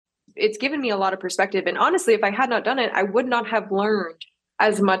it's given me a lot of perspective. And honestly, if I had not done it, I would not have learned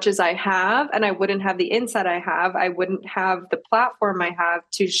as much as I have, and I wouldn't have the insight I have. I wouldn't have the platform I have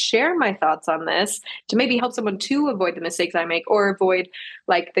to share my thoughts on this, to maybe help someone to avoid the mistakes I make, or avoid,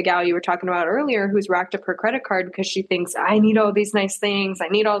 like the gal you were talking about earlier, who's racked up her credit card because she thinks, I need all these nice things, I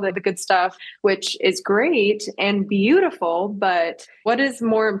need all the good stuff, which is great and beautiful. But what is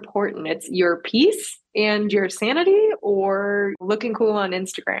more important? It's your peace and your sanity, or looking cool on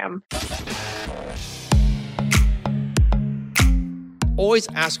Instagram? Always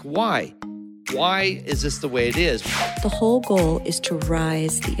ask why. Why is this the way it is? The whole goal is to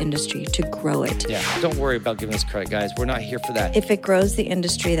rise the industry, to grow it. Yeah, don't worry about giving us credit, guys. We're not here for that. If it grows the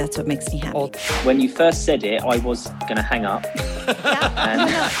industry, that's what makes me happy. When you first said it, I was going to hang up.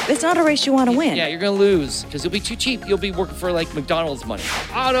 It's not a race you want to win. Yeah, you're going to lose because you'll be too cheap. You'll be working for like McDonald's money.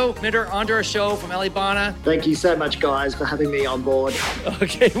 Otto Mitter, onto our show from Alibana. Thank you so much, guys, for having me on board.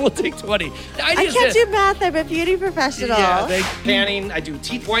 Okay, we'll take 20. I can't do math. I'm a beauty professional. Yeah, panning. I do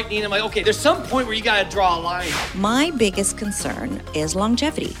teeth whitening. I'm like, okay, there's some point where you got to draw a line. My biggest concern is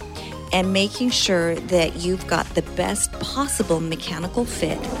longevity and making sure that you've got the best possible mechanical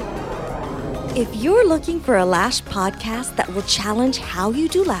fit. If you're looking for a lash podcast that will challenge how you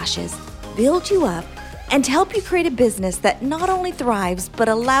do lashes, build you up, and help you create a business that not only thrives, but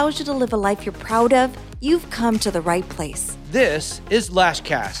allows you to live a life you're proud of, you've come to the right place. This is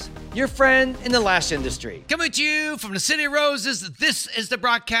Lashcast, your friend in the lash industry. Coming to you from the City of Roses, this is the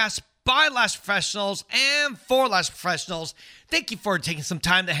broadcast by lash professionals and for lash professionals. Thank you for taking some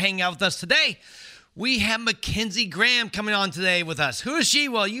time to hang out with us today. We have Mackenzie Graham coming on today with us. Who is she?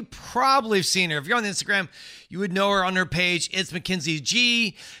 Well, you probably have seen her. If you're on Instagram, you would know her on her page. It's Mackenzie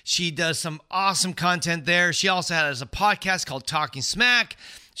G. She does some awesome content there. She also has a podcast called Talking Smack.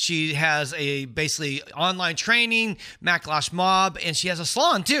 She has a basically online training, Mac Lash Mob, and she has a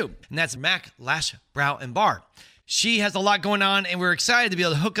salon too. And that's Mac Lash Brow and Bar. She has a lot going on, and we're excited to be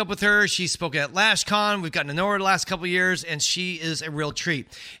able to hook up with her. She's spoken at LashCon. We've gotten to know her the last couple of years, and she is a real treat.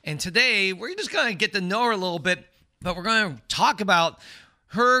 And today, we're just going to get to know her a little bit, but we're going to talk about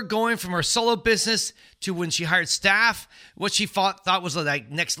her going from her solo business to when she hired staff, what she thought was the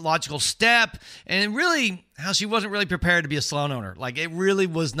next logical step, and really how she wasn't really prepared to be a salon owner. Like, it really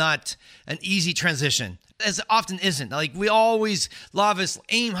was not an easy transition, as it often isn't. Like, we always love us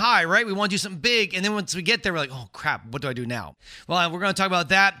aim high, right? We want to do something big, and then once we get there, we're like, oh crap, what do I do now? Well, we're going to talk about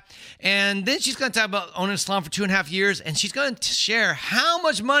that, and then she's going to talk about owning a salon for 2.5 years, and she's going to share how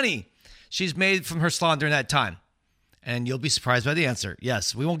much money she's made from her salon during that time. And you'll be surprised by the answer.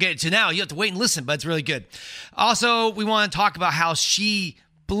 Yes, we won't get it to now. You have to wait and listen, but it's really good. Also, we want to talk about how she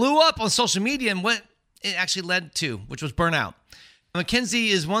blew up on social media and what it actually led to, which was burnout. Mackenzie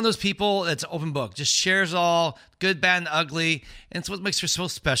is one of those people that's an open book, just shares all, good, bad, and ugly. And it's what makes her so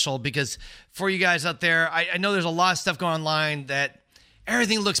special, because for you guys out there, I know there's a lot of stuff going online that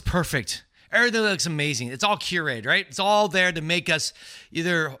everything looks perfect. Everything looks amazing. It's all curated, right? It's all there to make us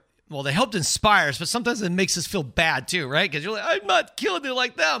either... Well, they help to inspire us, but sometimes it makes us feel bad too, right? Because you're like, I'm not killing it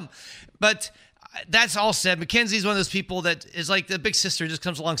like them. But that's all said. Mackenzie's one of those people that is like the big sister, just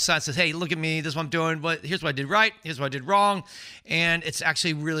comes alongside and says, hey, look at me. This is what I'm doing. Here's what I did right. Here's what I did wrong. And it's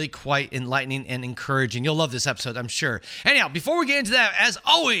actually really quite enlightening and encouraging. You'll love this episode, I'm sure. Anyhow, before we get into that, as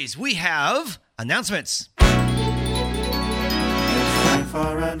always, we have announcements. It's time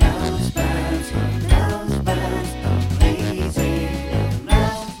for announcements.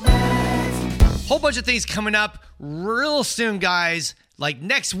 Whole bunch of things coming up real soon, guys. Like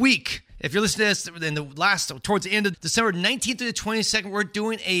next week, if you're listening to this towards the end of December 19th to the 22nd, we're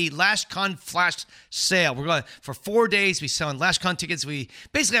doing a LashCon flash sale. We're going for 4 days. We selling LashCon tickets. We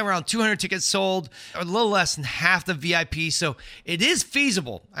basically have around 200 tickets sold, a little less than half the VIP. So it is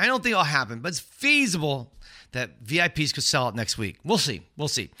feasible. I don't think it'll happen, but it's feasible that VIPs could sell it next week. We'll see.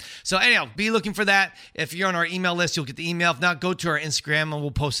 So anyhow, be looking for that. If you're on our email list, you'll get the email. If not, go to our Instagram and we'll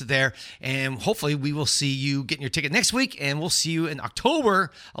post it there. And hopefully we will see you getting your ticket next week. And we'll see you in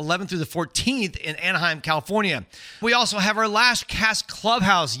October 11th through the 14th in Anaheim, California. We also have our Lashcast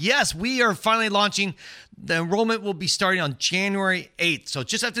Clubhouse. Yes, we are finally launching. The enrollment will be starting on January 8th. So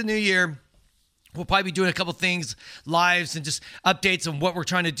just after the new year. We'll probably be doing a couple things, lives, and just updates on what we're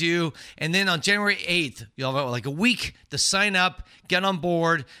trying to do. And then on January 8th, you'll have like a week to sign up, get on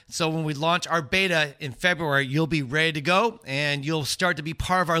board. So when we launch our beta in February, you'll be ready to go. And you'll start to be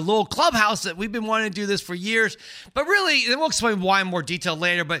part of our little clubhouse that we've been wanting to do this for years. But really, and we'll explain why in more detail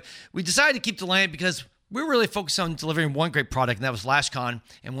later. But we decided to keep delaying it because we're really focused on delivering one great product, and that was LashCon.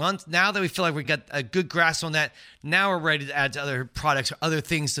 And now that we feel like we got a good grasp on that, now we're ready to add to other products or other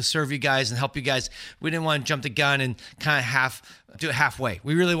things to serve you guys and help you guys. We didn't want to jump the gun and kind of half do it halfway.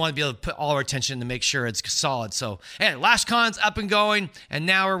 We really want to be able to put all our attention to make sure it's solid. So, and LashCon's up and going, and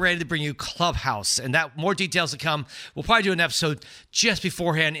now we're ready to bring you Clubhouse. And that more details to come. We'll probably do an episode just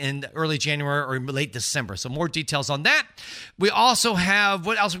beforehand in early January or late December. So more details on that. We also have,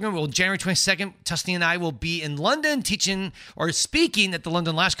 what else we're going to do? Well, January 22nd, Tusney and I will be in London teaching or speaking at the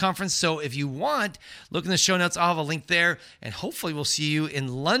London Lash Conference. So if you want, look in the show notes. I'll have a link there. And hopefully we'll see you in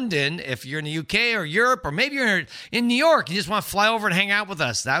London if you're in the UK or Europe, or maybe you're in New York and you just want to fly over and hang out with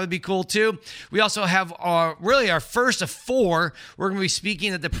us. That would be cool too. We also have our first of 4. We're going to be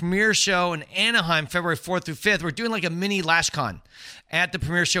speaking at the premiere show in Anaheim, February 4th through 5th. We're doing like a mini LashCon at the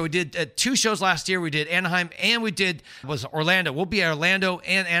premiere show. We did 2 shows last year. We did Anaheim and we did Orlando. We'll be at Orlando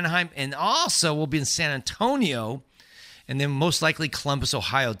and Anaheim, and also we'll be in San Antonio, and then most likely Columbus,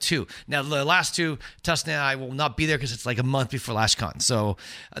 Ohio, too. Now, the last 2, Tustin and I will not be there because it's like a month before LashCon. So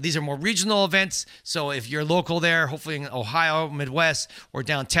these are more regional events. So if you're local there, hopefully in Ohio, Midwest, or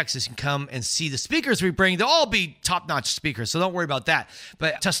down Texas, you can come and see the speakers we bring. They'll all be top-notch speakers, so don't worry about that.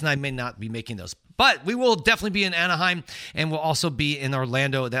 But Tustin and I may not be making those. But we will definitely be in Anaheim, and we'll also be in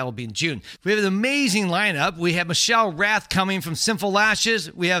Orlando. That will be in June. We have an amazing lineup. We have Michelle Rath coming from Sinful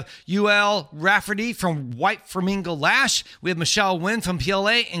Lashes. We have UL Rafferty from White Flamingo Lash. We have Michelle Wynn from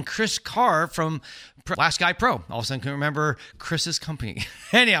PLA, and Chris Carr from Lash Guy Pro. All of a sudden, can remember Chris's company.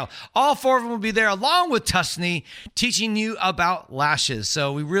 Anyhow, all 4 of them will be there, along with Tusney, teaching you about lashes.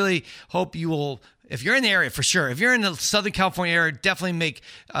 So we really hope you will. If you're in the area, for sure. If you're in the Southern California area, definitely make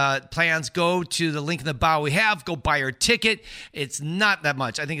plans. Go to the link in the bio we have. Go buy your ticket. It's not that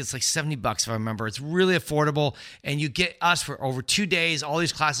much. I think it's like $70 if I remember. It's really affordable. And you get us for over 2 days, all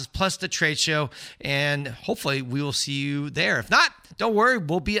these classes, plus the trade show. And hopefully we will see you there. If not, don't worry.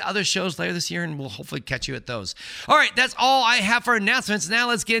 We'll be at other shows later this year, and we'll hopefully catch you at those. All right, that's all I have for announcements. Now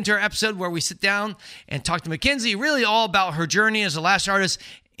let's get into our episode where we sit down and talk to Mackenzie, really all about her journey as a lash artist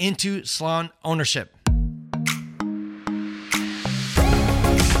into salon ownership.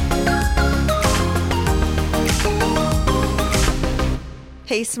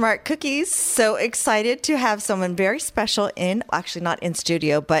 Hey, Smart Cookies. So excited to have someone very special actually not in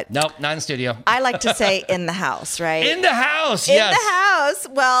studio, but... Nope, not in studio. I like to say in the house, right? In the house, yes. In the house.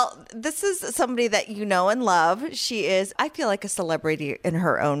 Well, this is somebody that you know and love. She is, I feel like, a celebrity in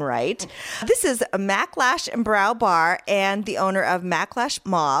her own right. This is Mac Lash and Brow Bar and the owner of Mac Lash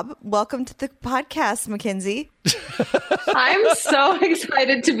Mob. Welcome to the podcast, Mackenzie. I'm so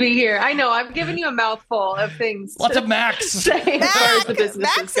excited to be here. I know I've given you a mouthful of things. Lots of Macs. Say as far as the businesses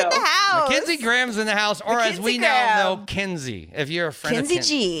Mac's go. in the house. Mackenzie Graham's in the house, or Mackenzie as we Graham. now know, Kenzie. If you're a friend Kenzie of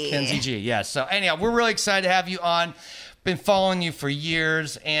G. Kenzie G. Yes. So anyhow, we're really excited to have you on. Been following you for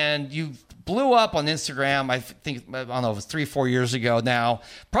years, and you blew up on Instagram. I think, I don't know, it was 3-4 years ago now.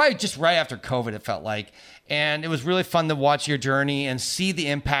 Probably just right after COVID, it felt like. And it was really fun to watch your journey and see the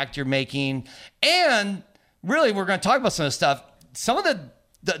impact you're making. And really, we're going to talk about some of the stuff, some of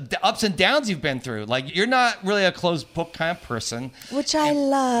the ups and downs you've been through. Like, you're not really a closed book kind of person. Which I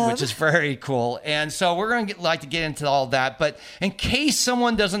love. Which is very cool. And so we're going to like to get into all that. But in case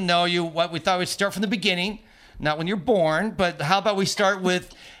someone doesn't know you, what we thought we'd start from the beginning, not when you're born, but how about we start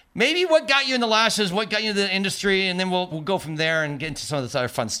with maybe what got you into lashes, what got you into the industry, and then we'll go from there and get into some of this other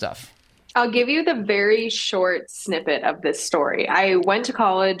fun stuff. I'll give you the very short snippet of this story. I went to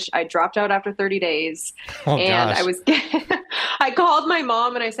college. I dropped out after 30 days. And gosh. I called my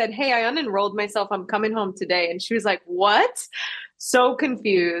mom and I said, hey, I unenrolled myself. I'm coming home today. And she was like, what? So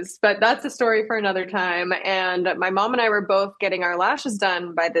confused, but that's a story for another time. And my mom and I were both getting our lashes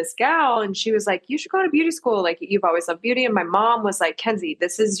done by this gal. And she was like, you should go to beauty school. Like, you've always loved beauty. And my mom was like, Kenzie,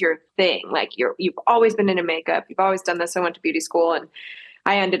 this is your thing. Like, you've always been into makeup. You've always done this. I went to beauty school, and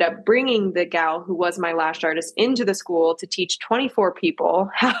I ended up bringing the gal who was my lash artist into the school to teach 24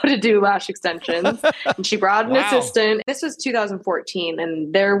 people how to do lash extensions. And she brought an assistant. This was 2014,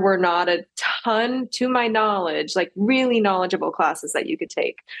 and there were not a ton, to my knowledge, like really knowledgeable classes that you could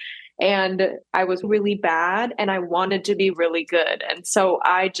take. And I was really bad, and I wanted to be really good. And so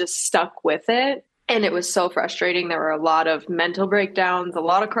I just stuck with it. And it was so frustrating. There were a lot of mental breakdowns, a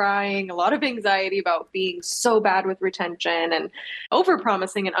lot of crying, a lot of anxiety about being so bad with retention and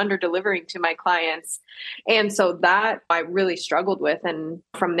over-promising and under-delivering to my clients. And so that I really struggled with. And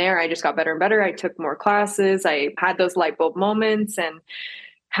from there, I just got better and better. I took more classes. I had those light bulb moments. And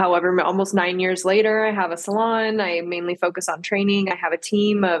however, almost 9 years later, I have a salon. I mainly focus on training. I have a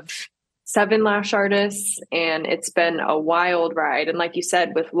team of 7 lash artists, and it's been a wild ride. And like you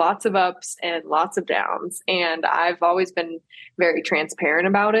said, with lots of ups and lots of downs. And I've always been very transparent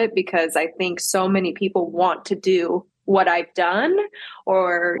about it, because I think so many people want to do what I've done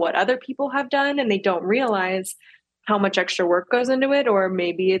or what other people have done, and they don't realize how much extra work goes into it, or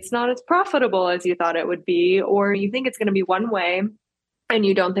maybe it's not as profitable as you thought it would be, or you think it's going to be one way and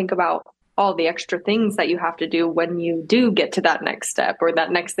you don't think about all the extra things that you have to do when you do get to that next step or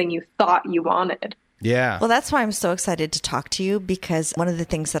that next thing you thought you wanted. Yeah. Well, that's why I'm so excited to talk to you, because one of the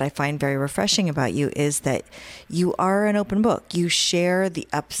things that I find very refreshing about you is that you are an open book. You share the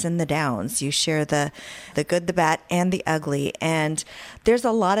ups and the downs. You share the good, the bad, and the ugly. And there's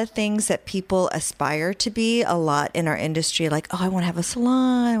a lot of things that people aspire to be a lot in our industry, like, oh, I want to have a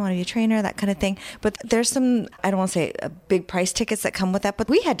salon, I want to be a trainer, that kind of thing. But there's some, I don't want to say big price tickets that come with that, but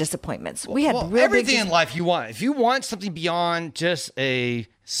we had disappointments. We had real everything in life you want. If you want something beyond just a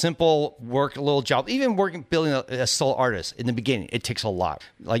simple work, a little job, even building a solo artist in the beginning, it takes a lot.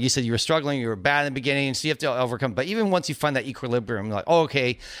 Like you said, you were struggling, you were bad in the beginning, so you have to overcome. But even once you find that equilibrium, like, oh,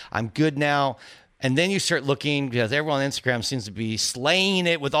 okay, I'm good now. And then you start looking, because everyone on Instagram seems to be slaying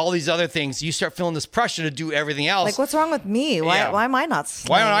it with all these other things. You start feeling this pressure to do everything else. Like, what's wrong with me? Why am I not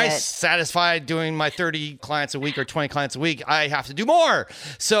slaying Why aren't I it? satisfied doing my 30 clients a week or 20 clients a week? I have to do more.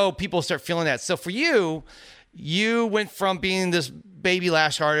 So people start feeling that. So for you, you went from being this baby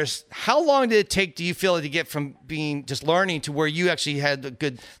lash artist. How long did it take, do you feel, to get from being just learning to where you actually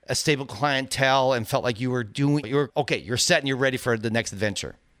had a stable clientele and felt like you're set and you're ready for the next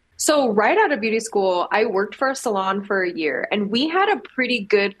adventure? So right out of beauty school, I worked for a salon for a year, and we had a pretty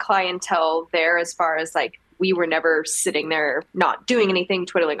good clientele there as far as like, we were never sitting there not doing anything,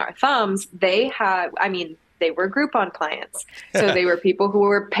 twiddling our thumbs. They were Groupon clients. So they were people who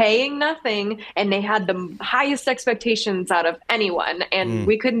were paying nothing, and they had the highest expectations out of anyone, and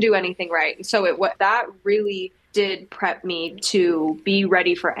we couldn't do anything right. So that really did prep me to be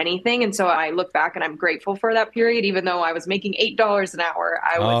ready for anything. And so I look back and I'm grateful for that period, even though I was making $8 an hour.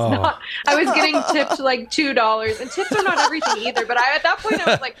 I was getting tipped like $2, and tips are not everything either. But at that point I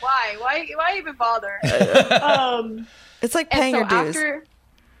was like, why even bother? It's like paying your dues.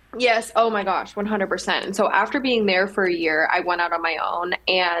 Yes. Oh my gosh, 100%. And so after being there for a year, I went out on my own,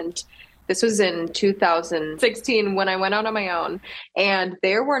 and this was in 2016 when I went out on my own, and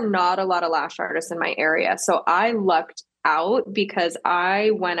there were not a lot of lash artists in my area. So I lucked out because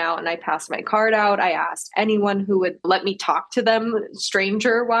I went out and I passed my card out. I asked anyone who would let me talk to them,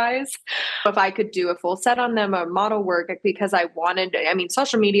 stranger wise, if I could do a full set on them or model work, because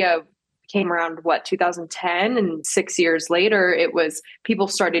social media came around 2010, and 6 years later people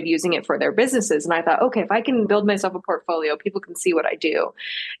started using it for their businesses. And I thought, okay, if I can build myself a portfolio, people can see what I do.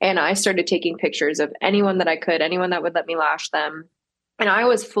 And I started taking pictures of anyone that I could, anyone that would let me lash them. And I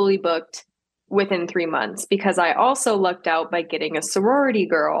was fully booked within 3 months, because I also lucked out by getting a sorority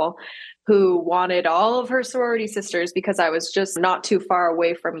girl who wanted all of her sorority sisters, because I was just not too far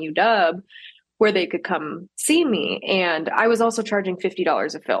away from UW, where they could come see me. And I was also charging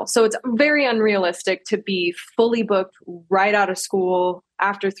 $50 a fill. So it's very unrealistic to be fully booked right out of school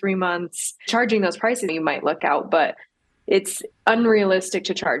after 3 months, charging those prices. You might look out, but it's unrealistic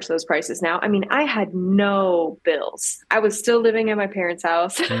to charge those prices now. I mean, I had no bills. I was still living at my parents'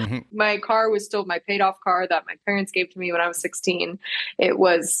 house. Mm-hmm. My car was still my paid off car that my parents gave to me when I was 16.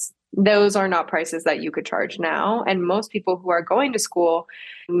 Those are not prices that you could charge now. And most people who are going to school,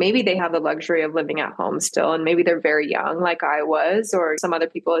 maybe they have the luxury of living at home still, and maybe they're very young like I was, or some other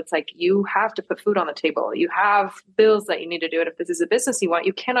people. It's like, you have to put food on the table. You have bills that you need to do. And if this is a business you want,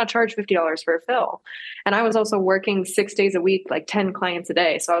 you cannot charge $50 for a fill. And I was also working 6 days a week, like 10 clients a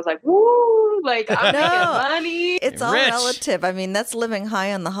day. So I was like, woo, like I'm making money. It's all relative. I mean, that's living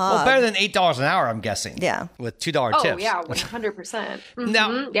high on the hog. Well, better than $8 an hour, I'm guessing. Yeah. With $2 tips. Oh, yeah, 100%. Mm-hmm.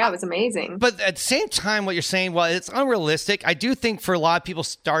 Now, yeah, it was amazing. But at the same time, what you're saying, well, it's unrealistic. I do think for a lot of people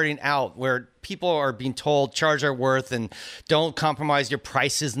starting out, where people are being told charge our worth and don't compromise your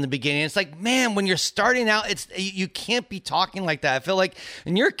prices in the beginning. It's like, man, when you're starting out, you can't be talking like that. I feel like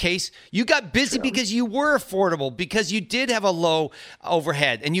in your case, you got busy because you were affordable, because you did have a low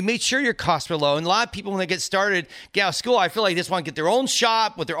overhead and you made sure your costs were low. And a lot of people, when they get started, get out of school, I feel like they just want to get their own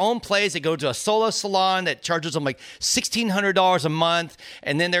shop with their own place. They go to a solo salon that charges them like $1,600 a month.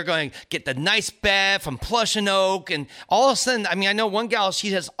 And then they're going to get the nice bed from Plush and Oak. And all of a sudden, I mean, I know one gal,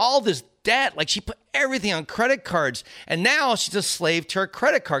 she has all this debt. Like, she put everything on credit cards, and now she's a slave to her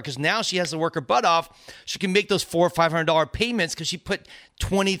credit card, because now she has to work her butt off. She can make those $400 or $500 payments because she put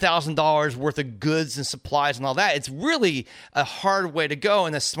 $20,000 worth of goods and supplies and all that. It's really a hard way to go,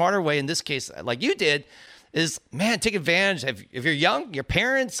 and a smarter way in this case, like you did, is, man, take advantage. If you're young, your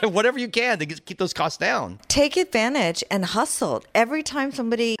parents, whatever you can to keep those costs down. Take advantage and hustle. Every time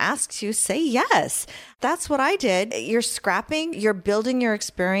somebody asks you, say yes. That's what I did. You're scrapping, you're building your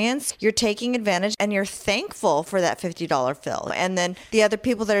experience, you're taking advantage, and you're thankful for that $50 fill. And then the other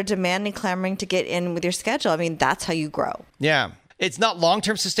people that are demanding, clamoring to get in with your schedule, I mean, that's how you grow. Yeah. It's not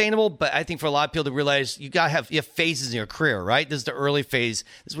long-term sustainable, but I think for a lot of people to realize you have phases in your career, right? This is the early phase.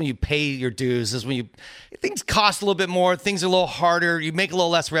 This is when you pay your dues. This is when things cost a little bit more. Things are a little harder. You make a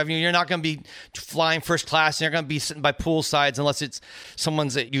little less revenue. You're not going to be flying first class. You're going to be sitting by pool sides unless it's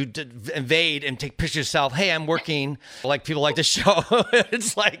someone's that you invade and take pictures of yourself. Hey, I'm working, like people like to show.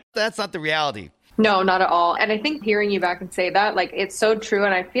 It's like, that's not the reality. No, not at all. And I think hearing you back and say that, like, it's so true.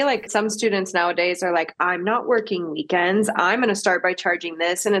 And I feel like some students nowadays are like, I'm not working weekends. I'm going to start by charging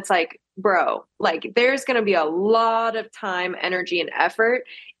this. And it's like, bro, like, there's going to be a lot of time, energy, and effort,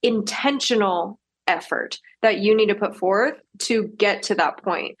 intentional effort that you need to put forth to get to that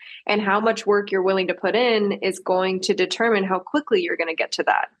point. And how much work you're willing to put in is going to determine how quickly you're going to get to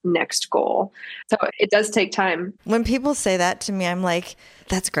that next goal. So it does take time. When people say that to me, I'm like,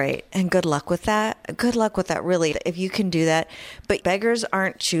 that's great. And good luck with that. Good luck with that, really, if you can do that. But beggars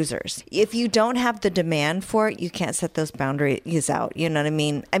aren't choosers. If you don't have the demand for it, you can't set those boundaries out. You know what I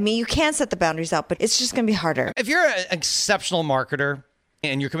mean? I mean, you can set the boundaries out, but it's just going to be harder. If you're an exceptional marketer,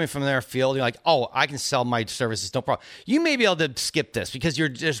 and you're coming from their field, you're like, oh, I can sell my services, no problem. You may be able to skip this because you're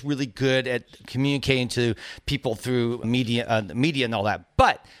just really good at communicating to people through media and all that.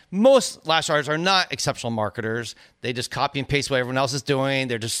 But most lash artists are not exceptional marketers. They just copy and paste what everyone else is doing.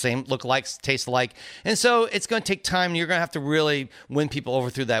 They're just same look alike, taste alike. And so it's going to take time. And you're going to have to really win people over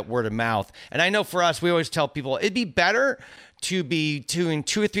through that word of mouth. And I know for us, we always tell people it'd be better to be doing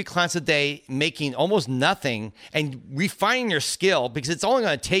 2 or 3 clients a day, making almost nothing and refining your skill, because it's only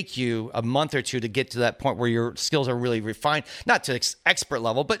going to take you a month or 2 to get to that point where your skills are really refined, not to expert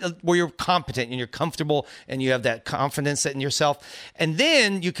level, but where you're competent and you're comfortable and you have that confidence in yourself. And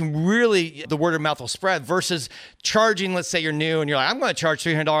then you can really, the word of mouth will spread versus charging, let's say you're new and you're like, I'm going to charge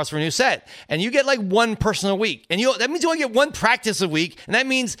 $300 for a new set. And you get like 1 person a week. And that means you only get 1 practice a week. And that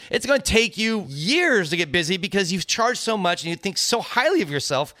means it's going to take you years to get busy because you've charged so much and you think so highly of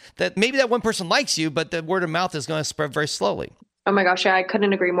yourself that maybe that 1 person likes you, but the word of mouth is going to spread very slowly. Oh my gosh, yeah, I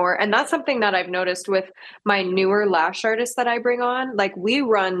couldn't agree more. And that's something that I've noticed with my newer lash artists that I bring on. Like, we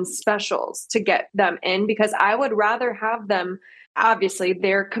run specials to get them in because I would rather have them, obviously,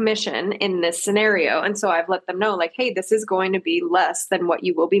 their commission in this scenario. And so I've let them know, like, hey, this is going to be less than what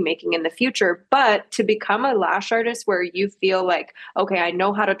you will be making in the future. But to become a lash artist where you feel like, okay, I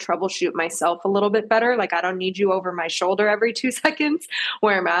know how to troubleshoot myself a little bit better. Like, I don't need you over my shoulder every 2 seconds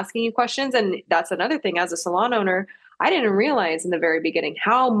where I'm asking you questions. And that's another thing, as a salon owner, I didn't realize in the very beginning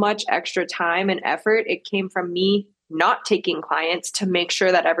how much extra time and effort it came from me not taking clients to make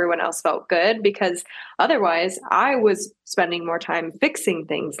sure that everyone else felt good, because otherwise I was spending more time fixing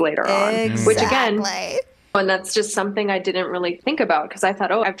things later on, which again, and that's just something I didn't really think about because I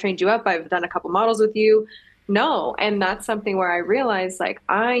thought, oh, I've trained you up. I've done a couple models with you. No. And that's something where I realized, like,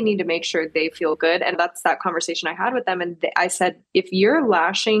 I need to make sure they feel good. And that's that conversation I had with them. And I said, if you're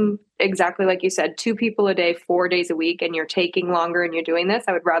lashing exactly like you said, 2 people a day, 4 days a week, and you're taking longer and you're doing this,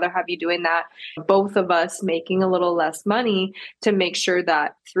 I would rather have you doing that, both of us making a little less money to make sure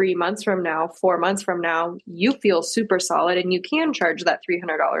that 3 months from now, 4 months from now, you feel super solid and you can charge that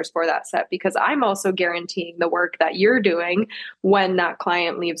 $300 for that set, because I'm also guaranteeing the work that you're doing when that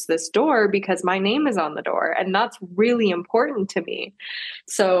client leaves this door, because my name is on the door. And that's really important to me.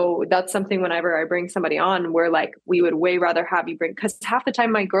 So that's something whenever I bring somebody on, where like, we would way rather have you bring, because half the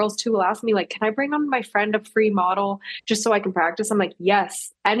time my girls too will ask me, like, can I bring on my friend a free model just so I can practice? I'm like,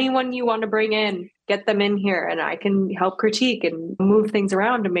 yes, anyone you want to bring in, get them in here and I can help critique and move things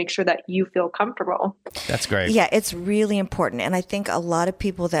around to make sure that you feel comfortable. That's great. Yeah, it's really important. And I think a lot of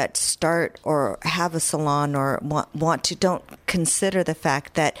people that start or have a salon or want to don't consider the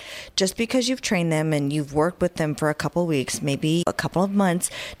fact that just because you've trained them and you've worked with them for a couple of weeks, maybe a couple of months,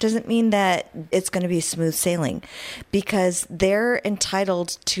 doesn't mean that it's going to be smooth sailing, because they're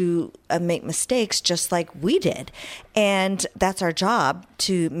entitled to make mistakes just like we did. And that's our job,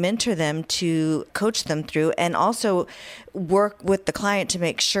 to mentor them, to coach them through, and also work with the client to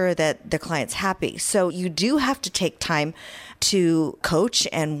make sure that the client's happy. So you do have to take time to coach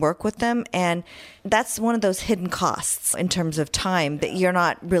and work with them. And that's one of those hidden costs in terms of time that you're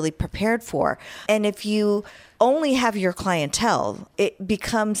not really prepared for. And if you only have your clientele, it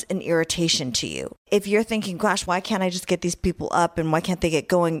becomes an irritation to you. If you're thinking, gosh, why can't I just get these people up and why can't they get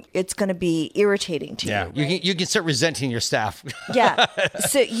going? It's going to be irritating to you. Yeah, you can start resenting your staff. Yeah.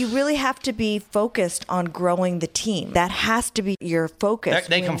 So you really have to be focused on growing the team. That has to be your focus.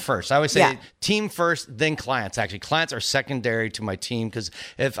 They come first. I always say team first, then clients. Actually, clients are secondary to my team, because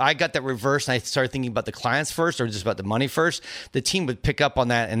if I got that reversed and I started thinking about the clients first or just about the money first, the team would pick up on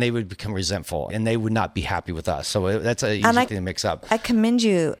that and they would become resentful and they would not be happy with us. So that's an easy thing to mix up. I commend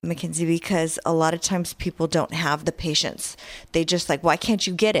you, Mackenzie, because a lot of times people don't have the patience. They just like, why can't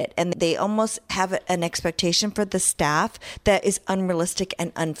you get it? And they almost have an expectation for the staff that is unrealistic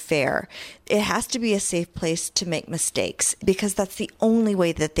and unfair. It has to be a safe place to make mistakes, because that's the only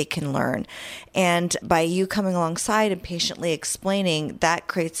way that they can learn. And by you coming alongside and patiently explaining, that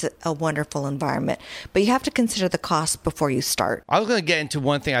creates a wonderful environment. But you have to consider the cost before you start. I was going to get into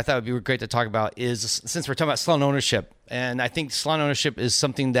one thing I thought would be great to talk about is, since we're talking about salon ownership, and I think salon ownership is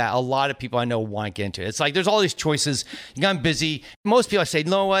something that a lot of people I know want to get into. It's like there's all these choices. I'm busy. Most people say, you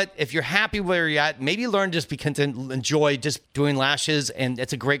know what? If you're happy where you're at, maybe learn just because to enjoy just doing lashes, and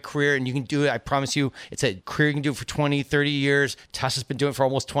it's a great career and you can do it. I promise you, it's a career you can do it for 20, 30 years. Tess has been doing it for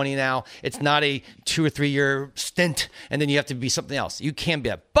almost 20 now. It's not a 2 or 3 year stint and then you have to be something else. You can be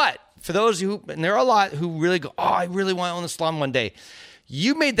that. But for those who, and there are a lot who really go, oh, I really want to own a salon one day.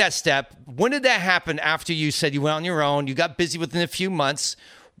 You made that step. When did that happen after you said you went on your own? You got busy within a few months.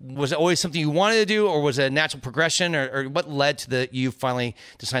 Was it always something you wanted to do, or was it a natural progression, or what led to you finally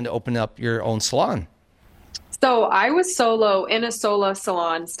deciding to open up your own salon? So I was solo in a solo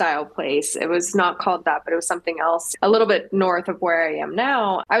salon style place. It was not called that, but it was something else a little bit north of where I am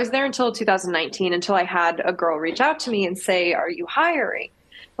now. I was there until 2019, until I had a girl reach out to me and say, are you hiring?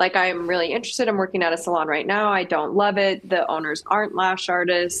 Like, I'm really interested. I'm working at a salon right now. I don't love it. The owners aren't lash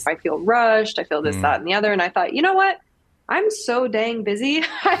artists. I feel rushed. I feel this, that, and the other. And I thought, you know what? I'm so dang busy.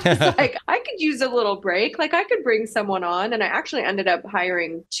 I was like, I could use a little break. Like, I could bring someone on. And I actually ended up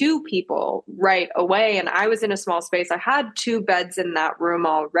hiring 2 people right away. And I was in a small space. I had 2 beds in that room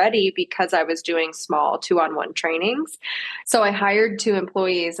already because I was doing small 2-on-1 trainings. So I hired 2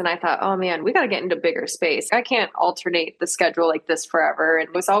 employees and I thought, oh man, we got to get into a bigger space. I can't alternate the schedule like this forever. And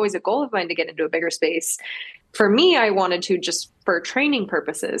it was always a goal of mine to get into a bigger space. For me, I wanted to, just for training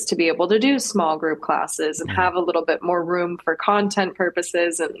purposes, to be able to do small group classes and have a little bit more room for content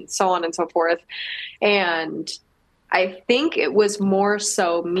purposes and so on and so forth. And I think it was more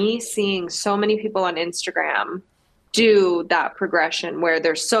so me seeing so many people on Instagram do that progression where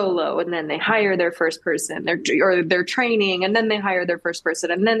they're solo and then they hire their first person, they're training and then they hire their first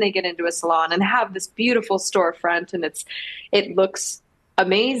person and then they get into a salon and have this beautiful storefront and it looks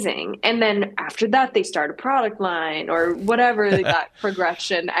amazing. And then after that, they start a product line or whatever that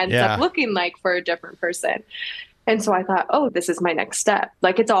progression ends up looking like for a different person. And so I thought, oh, this is my next step.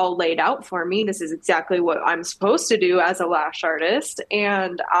 Like, it's all laid out for me. This is exactly what I'm supposed to do as a lash artist.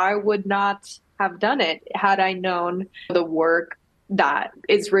 And I would not have done it had I known the work that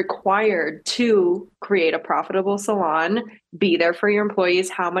is required to create a profitable salon, be there for your employees,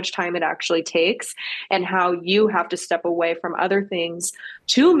 how much time it actually takes, and how you have to step away from other things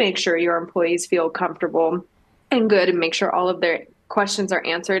to make sure your employees feel comfortable and good and make sure all of their questions are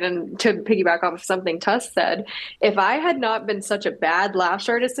answered. And to piggyback off of something Tuss said, if I had not been such a bad lash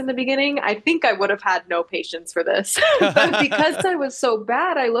artist in the beginning, I think I would have had no patience for this. But because I was so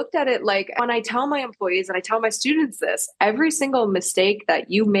bad, I looked at it like, when I tell my employees and I tell my students this, every single mistake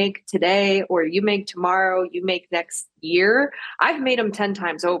that you make today or you make tomorrow, you make next year, I've made them 10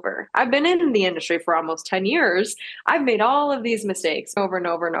 times over. I've been in the industry for almost 10 years. I've made all of these mistakes over and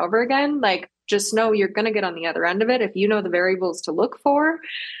over and over again. Like, just know you're going to get on the other end of it if you know the variables to look for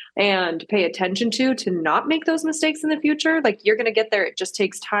and pay attention to not make those mistakes in the future. Like, you're going to get there. It just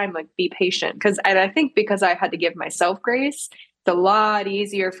takes time. Like, be patient. And I think because I had to give myself grace, it's a lot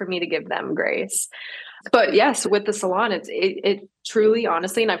easier for me to give them grace. But yes, with the salon, it truly,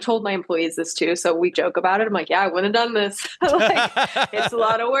 honestly, and I've told my employees this too, so we joke about it. I'm like, yeah, I wouldn't have done this. Like, it's a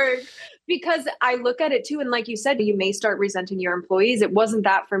lot of work. Because I look at it too, and like you said, you may start resenting your employees. It wasn't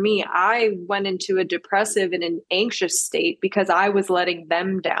that for me. I went into a depressive and an anxious state because I was letting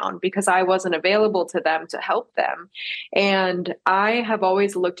them down, because I wasn't available to them to help them. And I have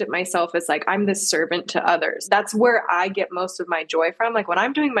always looked at myself as like, I'm the servant to others. That's where I get most of my joy from. Like, when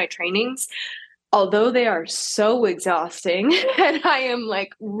I'm doing my trainings, although they are so exhausting, and I am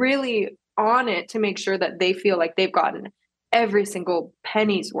like really on it to make sure that they feel like they've gotten every single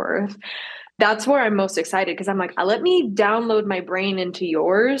penny's worth, that's where I'm most excited because I'm like, let me download my brain into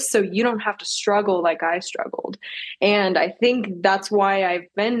yours so you don't have to struggle like I struggled. And I think that's why I've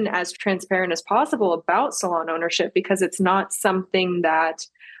been as transparent as possible about salon ownership, because it's not something that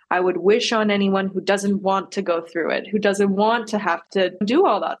I would wish on anyone who doesn't want to go through it, who doesn't want to have to do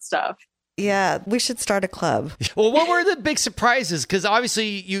all that stuff. Yeah, we should start a club. Well, what were the big surprises? Because obviously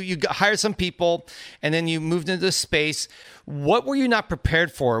you hired some people and then you moved into this space. What were you not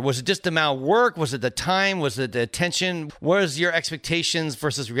prepared for? Was it just the amount of work? Was it the time? Was it the attention? What was your expectations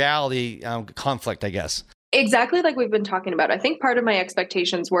versus reality conflict, I guess? Exactly like we've been talking about. I think part of my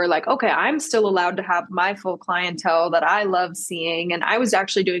expectations were like, okay, I'm still allowed to have my full clientele that I love seeing. And I was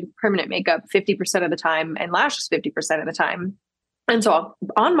actually doing permanent makeup 50% of the time and lashes 50% of the time. And so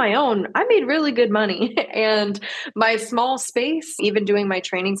on my own, I made really good money. And my small space, even doing my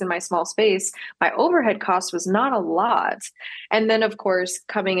trainings in my small space, my overhead cost was not a lot. And then, of course,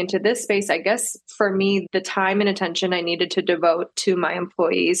 coming into this space, I guess for me, the time and attention I needed to devote to my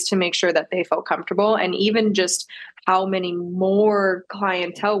employees to make sure that they felt comfortable, and even just how many more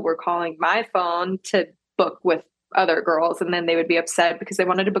clientele were calling my phone to book with other girls, and then they would be upset because they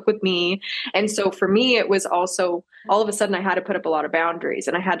wanted to book with me. And so for me, it was also all of a sudden I had to put up a lot of boundaries,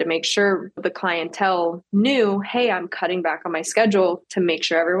 and I had to make sure the clientele knew, hey, I'm cutting back on my schedule to make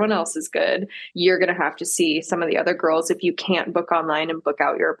sure everyone else is good. You're going to have to see some of the other girls if you can't book online and book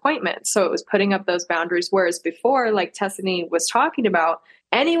out your appointment. So it was putting up those boundaries. Whereas before, like Tessany was talking about,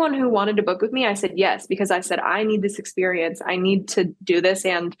 anyone who wanted to book with me, I said yes, because I said, I need this experience. I need to do this.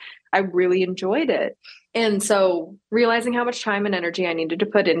 And I really enjoyed it. And so realizing how much time and energy I needed to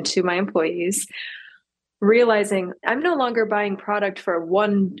put into my employees, realizing I'm no longer buying product for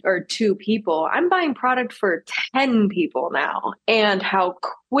 1 or 2 people. I'm buying product for 10 people now. And how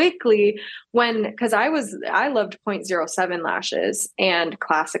quickly because I loved 0.07 lashes and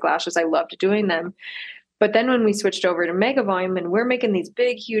classic lashes. I loved doing them. But then when we switched over to mega volume and we're making these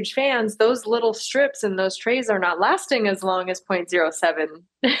big, huge fans, those little strips and those trays are not lasting as long as 0.07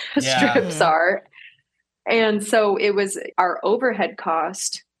 strips are. And so it was our overhead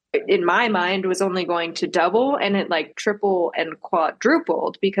cost, in my mind, was only going to double, and it like triple and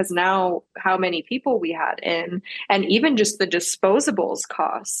quadrupled because now how many people we had in, and even just the disposables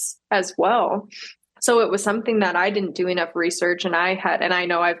costs as well. So it was something that I didn't do enough research, and I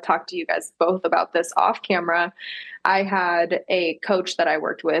know I've talked to you guys both about this off camera. I had a coach that I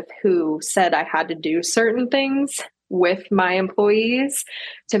worked with who said I had to do certain things with my employees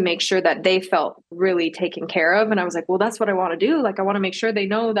to make sure that they felt really taken care of. And I was like, well, that's what I want to do. Like, I want to make sure they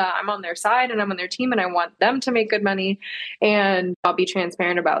know that I'm on their side and I'm on their team and I want them to make good money. And I'll be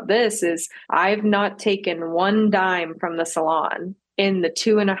transparent about this is I've not taken one dime from the salon in the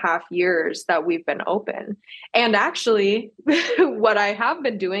 2.5 years that we've been open. And actually, what I have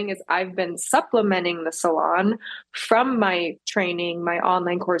been doing is I've been supplementing the salon from my training, my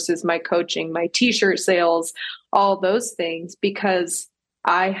online courses, my coaching, my t-shirt sales, all those things, because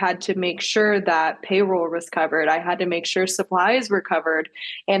I had to make sure that payroll was covered. I had to make sure supplies were covered.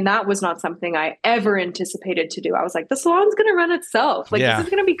 And that was not something I ever anticipated to do. I was like, the salon's going to run itself. Like, this is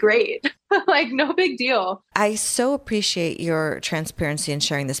going to be great. Like, no big deal. I so appreciate your transparency in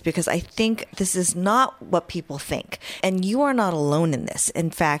sharing this, because I think this is not what people think. And you are not alone in this. In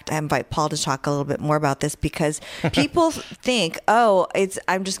fact, I invite Paul to talk a little bit more about this, because people think,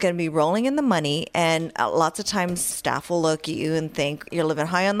 I'm just going to be rolling in the money. And lots of times staff will look at you and think you're living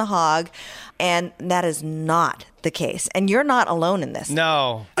high on the hog. And that is not the case. And you're not alone in this.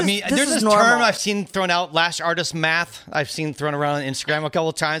 No. I mean, there's this term I've seen thrown out, lash artist math. I've seen thrown around on Instagram a couple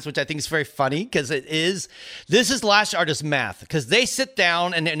of times, which I think is very funny, because this is lash artist math, because they sit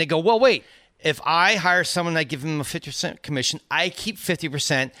down and they go, well, wait, if I hire someone, I give them a 50% commission, I keep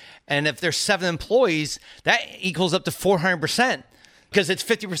 50%. And if there's 7 employees, that equals up to 400%. Because it's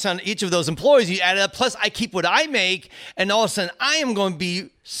 50% each of those employees. You add it up. Plus, I keep what I make. And all of a sudden, I am going to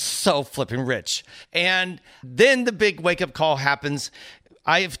be so flipping rich. And then the big wake-up call happens.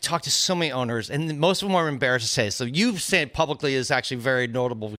 I've talked to so many owners, and most of them are embarrassed to say it. So you saying it publicly is actually very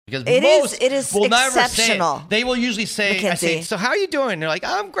notable, because it most is will exceptional. Never say it. They will usually say, Mackenzie. I say, so how are you doing? They're like,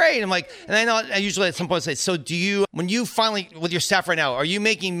 I'm great. I'm like, and I usually at some point say, so when you finally, with your staff right now, are you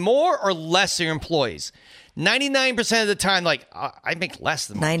making more or less than your employees? 99% of the time, like, I make less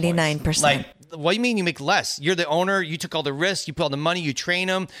than my 99%. Like, what do you mean you make less? You're the owner. You took all the risks. You put all the money. You train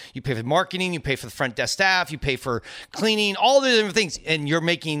them. You pay for the marketing. You pay for the front desk staff. You pay for cleaning, all the different things. And you're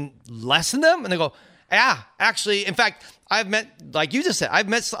making less than them? And they go, yeah, actually, in fact, I've met, like you just said, I've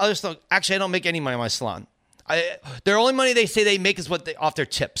met others. Actually, I don't make any money in my salon. Their only money they say they make is off their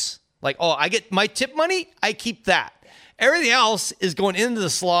tips. Like, I get my tip money. I keep that. Everything else is going into the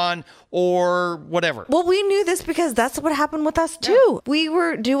salon or whatever. Well, we knew this because that's what happened with us too. We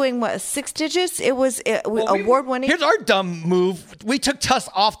were doing 6 digits. It was award winning. Here's our dumb move. We took Tuss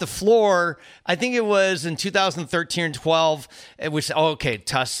off the floor. I think it was in 2013 and 12. And we said, okay,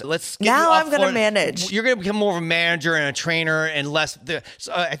 Tuss, let's get now you off I'm going to manage. You're going to become more of a manager and a trainer and less.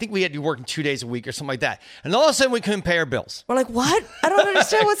 So I think we had you working 2 days a week or something like that. And all of a sudden we couldn't pay our bills. We're like, what? I don't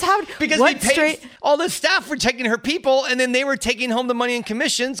understand what's happening. Because we paid all the staff were taking her people, and then they were taking home the money in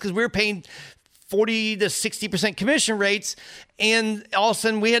commissions because we were paying 40 to 60% commission rates, and all of a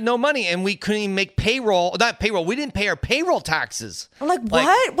sudden we had no money and we couldn't even make payroll. Not payroll. We didn't pay our payroll taxes. I'm like,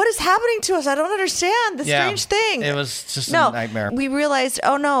 what? What is happening to us? I don't understand the strange thing. It was just a nightmare. We realized,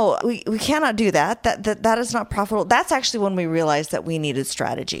 oh no, we cannot do that. That is not profitable. That's actually when we realized that we needed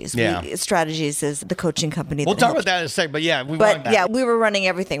strategies. Yeah. Strategies is the coaching company. We'll talk about that in a second, but yeah, we were running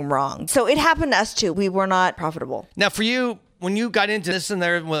everything wrong. So it happened to us too. We were not profitable. Now for you, when you got into this and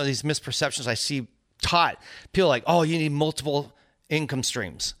there, one of these misperceptions I see taught, people like, oh, you need multiple income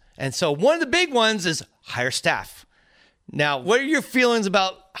streams. And so one of the big ones is hire staff. Now, what are your feelings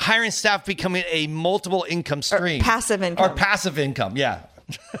about hiring staff becoming a multiple income stream? Or passive income. Or passive income, yeah.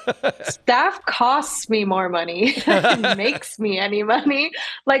 Staff costs me more money than makes me any money.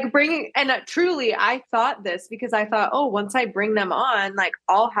 Truly, I thought this because I thought, oh, once I bring them on,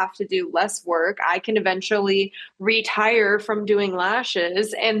 I'll have to do less work. I can eventually retire from doing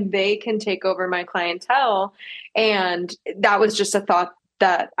lashes and they can take over my clientele. And that was just a thought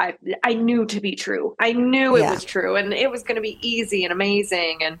that I knew to be true. I knew it was true and it was going to be easy and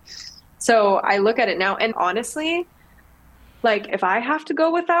amazing. And so I look at it now and honestly, if I have to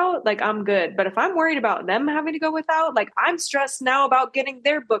go without, I'm good. But if I'm worried about them having to go without, I'm stressed now about getting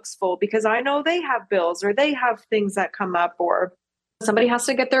their books full because I know they have bills or they have things that come up or somebody has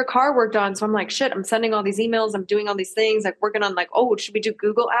to get their car worked on. So I'm like, shit, I'm sending all these emails. I'm doing all these things, working on oh, should we do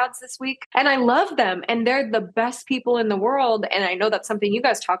Google ads this week? And I love them. And they're the best people in the world. And I know that's something you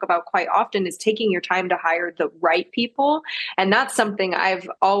guys talk about quite often is taking your time to hire the right people. And that's something I've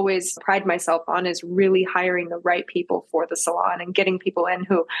always prided myself on is really hiring the right people for the salon and getting people in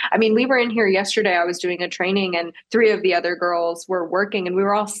we were in here yesterday. I was doing a training and 3 of the other girls were working and we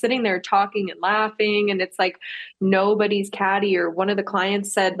were all sitting there talking and laughing. And it's nobody's catty or one of the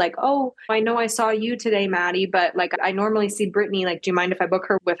clients said oh, I know I saw you today, Maddie, but I normally see Brittany, do you mind if I book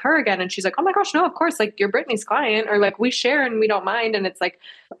her with her again? And she's like, oh my gosh, no, of course, you're Brittany's client or we share and we don't mind. And it's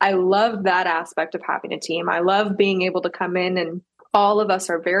I love that aspect of having a team. I love being able to come in and all of us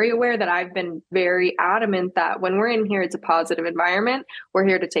are very aware that I've been very adamant that when we're in here, it's a positive environment. We're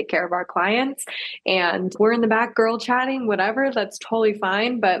here to take care of our clients and we're in the back girl chatting, whatever, that's totally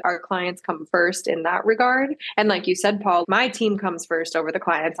fine. But our clients come first in that regard. And like you said, Paul, my team comes first over the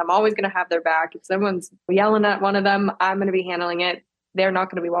clients. I'm always going to have their back. If someone's yelling at one of them, I'm going to be handling it. They're not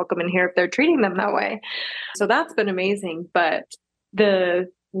going to be welcome in here if they're treating them that way. So that's been amazing. But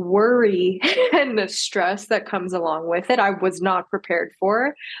the worry and the stress that comes along with it, I was not prepared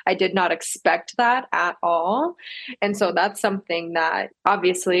for. I did not expect that at all. And so that's something that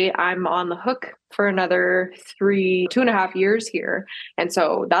obviously I'm on the hook for another 2.5 years here. And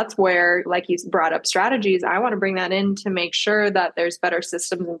so that's where, like you brought up strategies, I want to bring that in to make sure that there's better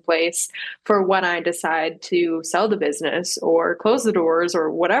systems in place for when I decide to sell the business or close the doors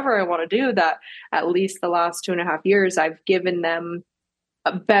or whatever I want to do, that at least the last 2.5 years, I've given them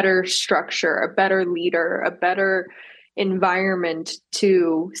a better structure, a better leader, a better environment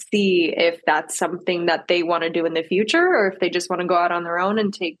to see if that's something that they want to do in the future, or if they just want to go out on their own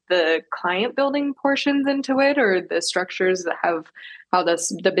and take the client building portions into it, or the structures that have how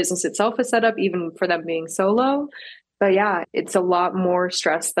the business itself is set up, even for them being solo. But yeah, it's a lot more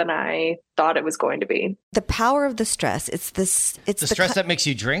stress than I thought it was going to be. The power of the stress. It's the stress that makes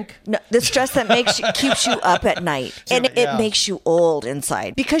you drink? No, the stress that keeps you up at night. And it makes you old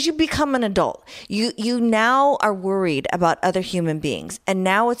inside because you become an adult. You now are worried about other human beings. And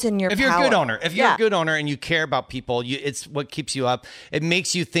now it's in your power. If you're a good owner, a good owner and you care about people, it's what keeps you up. It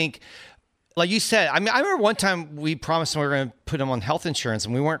makes you think, like you said, I remember one time we promised we were going to put them on health insurance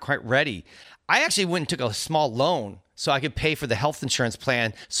and we weren't quite ready. I actually went and took a small loan so I could pay for the health insurance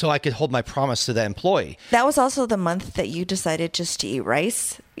plan so I could hold my promise to the employee. That was also the month that you decided just to eat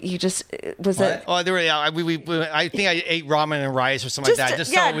rice. You just, was it? Oh, I think I ate ramen and rice or something like that,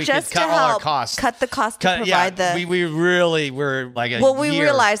 just so we could cut all our costs. Cut the cost to provide the... We really were like we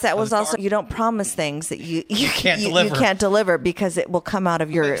realized that was also, you don't promise things that you can't deliver. You can't deliver because it will come out of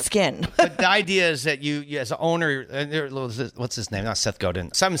your skin. But the idea is that you as an owner, what's his name? Not Seth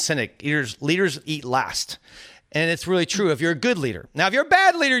Godin. Simon Sinek, leaders eat last. And it's really true if you're a good leader. Now, if you're a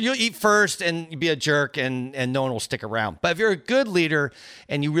bad leader, you'll eat first and be a jerk and no one will stick around. But if you're a good leader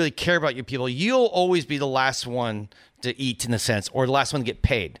and you really care about your people, you'll always be the last one to eat, in a sense, or the last one to get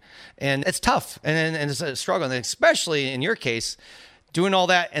paid. And it's tough and it's a struggle. And especially in your case, doing all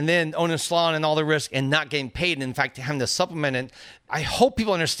that and then owning a salon and all the risk and not getting paid. And in fact, having to supplement it. I hope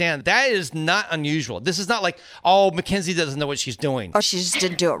people understand that is not unusual. This is not like, oh, Mackenzie doesn't know what she's doing. Or she just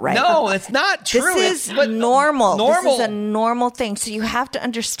didn't do it right. No, it's not true. This is normal. This is a normal thing. So you have to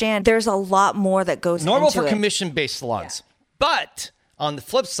understand there's a lot more that goes normal into for it. Commission-based salons. Yeah. But on the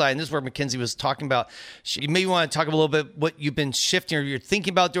flip side, and this is where Mackenzie was talking about, you may want to talk a little bit what you've been shifting or you're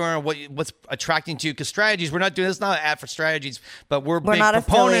thinking about doing or what's attracting to you. Because strategies, we're not doing this, not an ad for strategies, but we're big not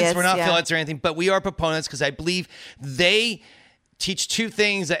proponents. We're not yeah. affiliates or anything, but we are proponents because I believe they teach two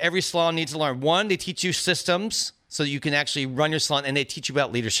things that every salon needs to learn. One, they teach you systems so that you can actually run your salon, and they teach you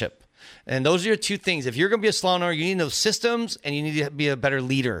about leadership. And those are your two things. If you're going to be a salon owner, you need those systems and you need to be a better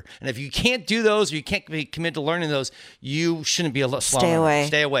leader. And if you can't do those or you can't be committed to learning those, you shouldn't be a salon owner.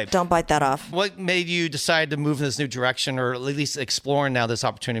 Stay away. Don't bite that off. What made you decide to move in this new direction or at least exploring now this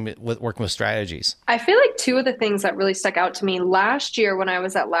opportunity with working with strategies? I feel like two of the things that really stuck out to me last year when I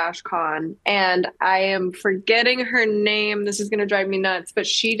was at LashCon, and I am forgetting her name. This is going to drive me nuts, but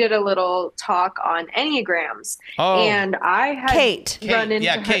she did a little talk on Enneagrams. Oh. And I had Kate. run into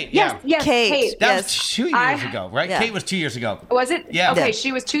her. Kate. Yes, Kate. That was 2 years ago, right? Yeah. Kate was 2 years ago. Was it? Yeah. Okay,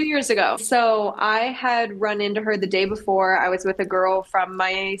 she was 2 years ago. So I had run into her the day before. I was with a girl from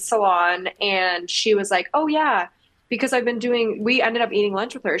my salon, and she was like, oh, yeah, because we ended up eating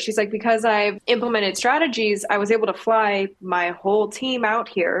lunch with her. She's like, because I've implemented strategies, I was able to fly my whole team out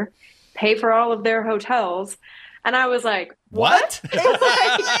here, pay for all of their hotels. And I was like, what?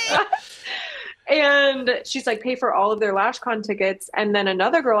 And she's like, pay for all of their LashCon tickets. And then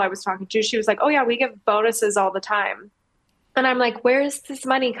another girl I was talking to, she was like, oh yeah, we give bonuses all the time. And I'm like, where is this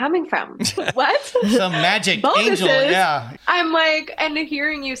money coming from? What? Some magic angel. Yeah. I'm like, and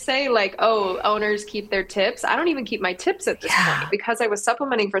hearing you say like, oh, owners keep their tips. I don't even keep my tips at this point because I was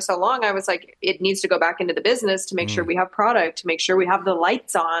supplementing for so long. I was like, it needs to go back into the business to make sure we have product, to make sure we have the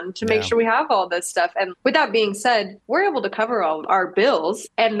lights on, to make sure we have all this stuff. And with that being said, we're able to cover all our bills.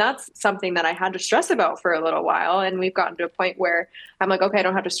 And that's something that I had to stress about for a little while. And we've gotten to a point where I'm like, okay, I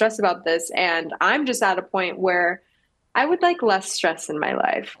don't have to stress about this. And I'm just at a point where I would like less stress in my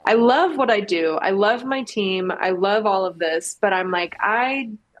life. I love what I do. I love my team. I love all of this, but I'm like,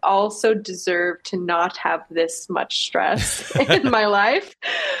 I also deserve to not have this much stress in my life.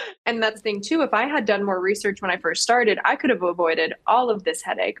 And that's the thing too. If I had done more research when I first started, I could have avoided all of this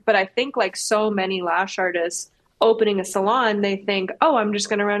headache. But I think like so many lash artists opening a salon, they think, oh, I'm just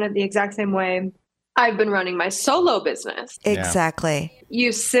going to run it the exact same way I've been running my solo business. Exactly.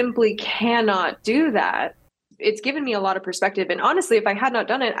 You simply cannot do that. It's given me a lot of perspective. And honestly, if I had not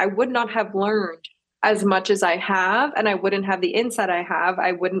done it, I would not have learned as much as I have. And I wouldn't have the insight I have.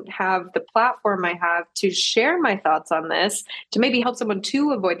 I wouldn't have the platform I have to share my thoughts on this, to maybe help someone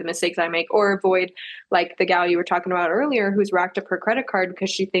to avoid the mistakes I make or avoid like the gal you were talking about earlier, who's racked up her credit card because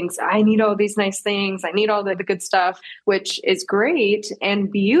she thinks I need all these nice things. I need all the good stuff, which is great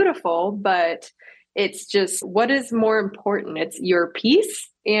and beautiful. But it's just, what is more important? It's your peace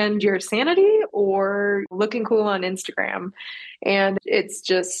and your sanity or looking cool on Instagram. And it's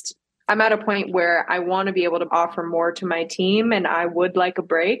just, I'm at a point where I want to be able to offer more to my team and I would like a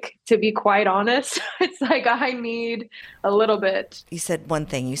break, to be quite honest. It's like I need a little bit. You said one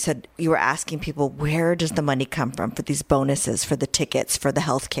thing. You said you were asking people, where does the money come from for these bonuses, for the tickets, for the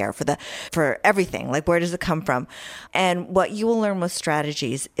healthcare, for everything? Like, where does it come from? And what you will learn with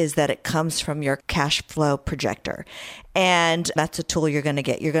strategies is that it comes from your cash flow projector. And that's a tool you're going to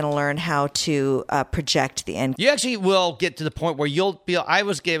get. You're going to learn how to project the end. You actually will get to the point where I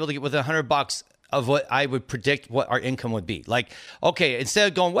was able to get with $100 of what I would predict what our income would be. Like, okay, instead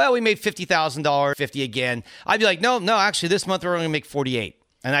of going, well, we made $50,000, 50 again, I'd be like, no, actually this month we're only going to make 48.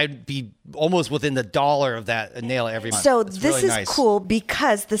 And I'd be almost within the dollar of that and nail it every month. So That's this really is nice. cool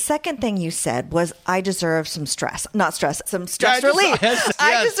because the second thing you said was, I deserve some stress. Not stress, some stress relief. Yes.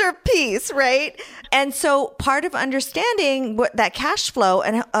 I deserve peace, right? And so part of understanding what that cash flow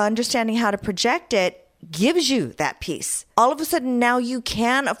and understanding how to project it gives you that peace. All of a sudden, now you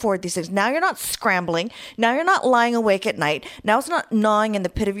can afford these things. Now you're not scrambling. Now you're not lying awake at night. Now it's not gnawing in the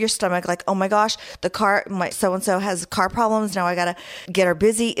pit of your stomach like, oh my gosh, my so-and-so has car problems. Now I got to get her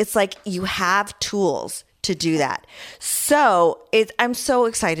busy. It's like you have tools to do that. So I'm so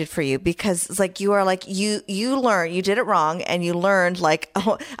excited for you because it's like you learned, you did it wrong and you learned like,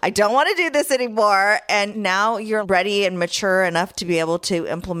 oh, I don't want to do this anymore. And now you're ready and mature enough to be able to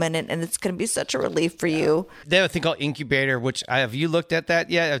implement it. And it's going to be such a relief for you. They have a thing called incubator, which have you looked at that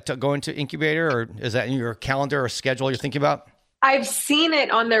yet? To go into incubator, or is that in your calendar or schedule you're thinking about? I've seen it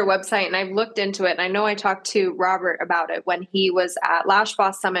on their website and I've looked into it. And I know I talked to Robert about it when he was at Lash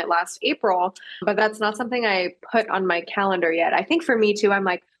Boss Summit last April, but that's not something I put on my calendar yet. I think for me too, I'm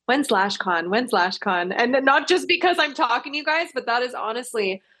like, when's LashCon? When's LashCon? And not just because I'm talking to you guys, but that is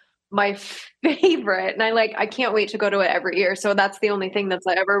honestly my favorite. And I can't wait to go to it every year. So that's the only thing that's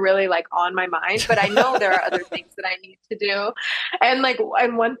ever really like on my mind, but I know there are other things that I need to do. And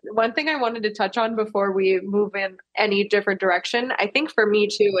one thing I wanted to touch on before we move in any different direction, I think for me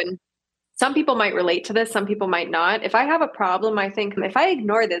too, and some people might relate to this, some people might not. If I have a problem, I think if I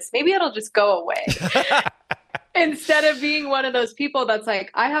ignore this, maybe it'll just go away. Instead of being one of those people that's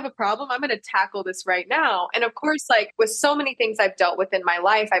like, I have a problem, I'm going to tackle this right now. And of course, like with so many things I've dealt with in my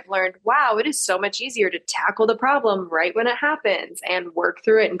life, I've learned, wow, it is so much easier to tackle the problem right when it happens and work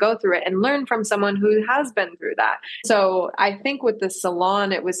through it and go through it and learn from someone who has been through that. So I think with the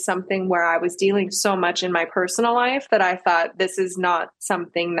salon, it was something where I was dealing so much in my personal life that I thought this is not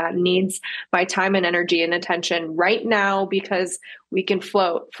something that needs my time and energy and attention right now, because we can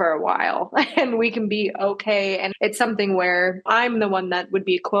float for a while and we can be okay. And it's something where I'm the one that would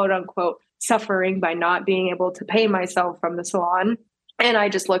be quote unquote suffering by not being able to pay myself from the salon. And I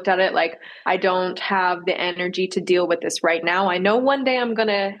just looked at it like, I don't have the energy to deal with this right now. I know one day I'm going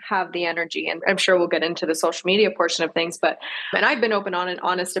to have the energy, and I'm sure we'll get into the social media portion of things, and I've been open and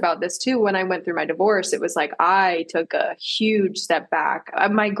honest about this too. When I went through my divorce, it was like, I took a huge step back.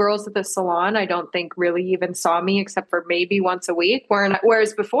 My girls at the salon, I don't think really even saw me except for maybe once a week.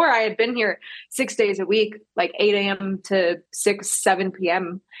 Whereas before I had been here 6 days a week, like 8 a.m. to 7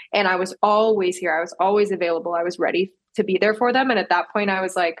 p.m. And I was always here. I was always available. I was ready to be there for them. And at that point I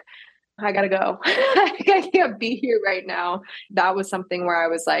was like, I gotta go. I can't be here right now. That was something where I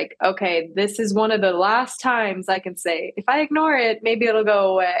was like, okay, this is one of the last times I can say, if I ignore it, maybe it'll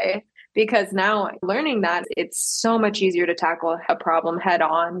go away. Because now learning that it's so much easier to tackle a problem head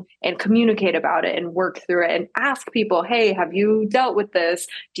on and communicate about it and work through it and ask people, hey, have you dealt with this?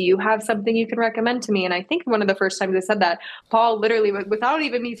 Do you have something you can recommend to me? And I think one of the first times I said that, Paul, literally without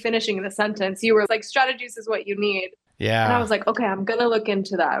even me finishing the sentence, you were like, strategies is what you need. Yeah. And I was like, okay, I'm going to look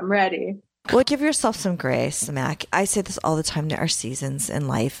into that. I'm ready. Well, give yourself some grace, Mac. I say this all the time. There are seasons in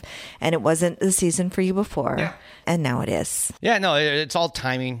life, and it wasn't the season for you before, and now it is. Yeah, no, it's all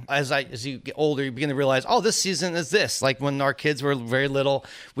timing. As you get older, you begin to realize, oh, this season is this. Like when our kids were very little,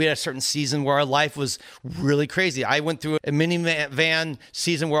 we had a certain season where our life was really crazy. I went through a minivan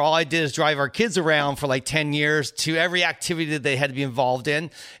season where all I did is drive our kids around for like 10 years to every activity that they had to be involved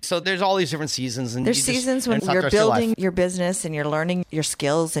in. So there's all these different seasons. And there's seasons when you're building your business and you're learning your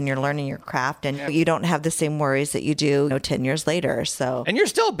skills and you're learning your craft, and you don't have the same worries that you do 10 years later. So, and you're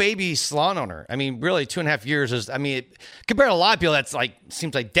still a baby salon owner. I mean, really 2.5 years is, compared to a lot of people, that's like,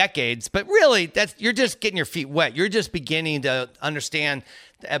 seems like decades, but really you're just getting your feet wet. You're just beginning to understand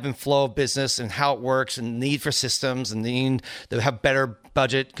the ebb and flow of business and how it works and the need for systems and the need to have better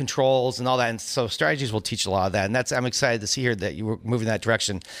budget controls and all that. And so strategies will teach a lot of that. And I'm excited to see here that you were moving that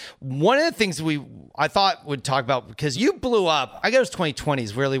direction. One of the things I thought would talk about, because you blew up, I guess it was 2020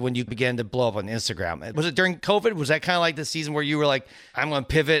 is really when you began to blow up on Instagram. Was it during COVID? Was that kind of like the season where you were like, I'm going to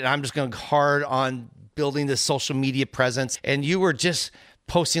pivot and I'm just going to go hard on building this social media presence? And you were just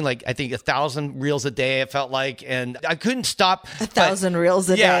posting like, I think 1,000 reels a day, it felt like, and I couldn't stop. 1,000 reels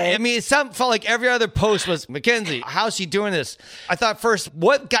a day. Yeah, I mean, it felt like every other post was, Mackenzie, how's she doing this? I thought first,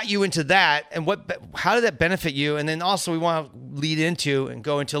 what got you into that, and how did that benefit you? And then also we want to lead into and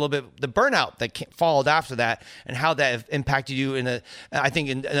go into a little bit the burnout that followed after that, and how that impacted you in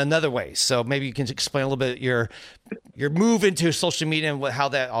another way. So maybe you can explain a little bit your move into social media and how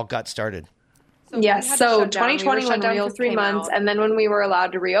that all got started. Yes. So 2020 went down for 3 months. And then when we were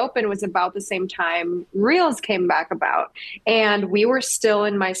allowed to reopen was about the same time Reels came back about. And we were still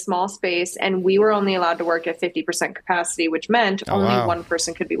in my small space and we were only allowed to work at 50% capacity, which meant one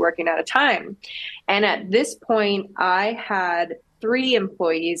person could be working at a time. And at this point, I had 3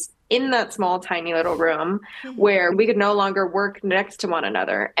 employees in that small, tiny little room where we could no longer work next to one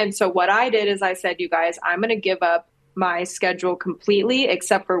another. And so what I did is I said, you guys, I'm going to give up my schedule completely,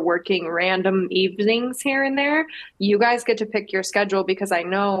 except for working random evenings here and there. You guys get to pick your schedule, because I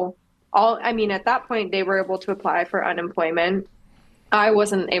know at that point they were able to apply for unemployment. I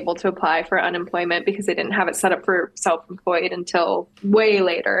wasn't able to apply for unemployment because they didn't have it set up for self-employed until way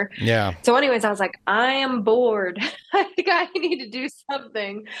later. Yeah. So anyways, I was like, I am bored. I think I need to do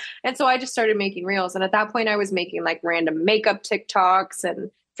something. And so I just started making reels. And at that point I was making like random makeup TikToks and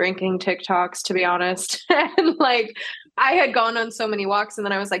drinking TikToks, to be honest. And like, I had gone on so many walks, and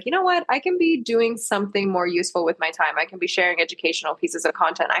then I was like, you know what? I can be doing something more useful with my time. I can be sharing educational pieces of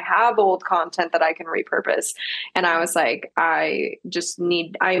content. I have old content that I can repurpose. And I was like, I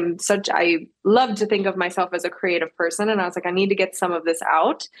love to think of myself as a creative person. And I was like, I need to get some of this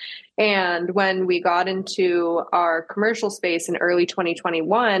out. And when we got into our commercial space in early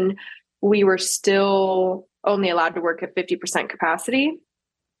 2021, we were still only allowed to work at 50% capacity.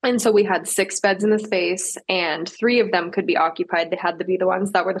 And so we had 6 beds in the space, and 3 of them could be occupied. They had to be the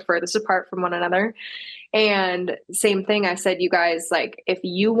ones that were the furthest apart from one another. And same thing, I said, you guys, like, if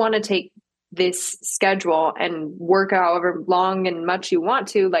you want to take this schedule and work however long and much you want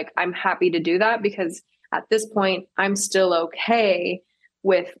to, like, I'm happy to do that, because at this point, I'm still okay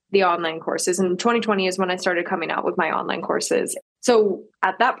with the online courses. And 2020 is when I started coming out with my online courses. So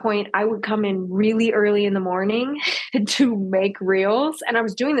at that point, I would come in really early in the morning to make reels. And I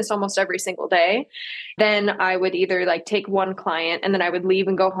was doing this almost every single day. Then I would either like take one client, and then I would leave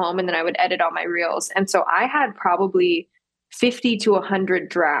and go home, and then I would edit all my reels. And so I had probably 50 to 100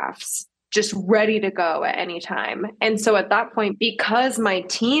 drafts just ready to go at any time. And so at that point, because my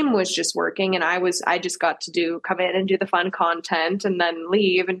team was just working, and I just got to come in and do the fun content and then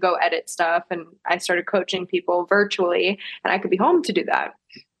leave and go edit stuff. And I started coaching people virtually, and I could be home to do that.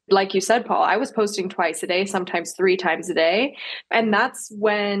 Like you said, Paul, I was posting twice a day, sometimes 3 times a day. And that's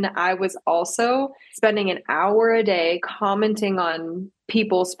when I was also spending an hour a day commenting on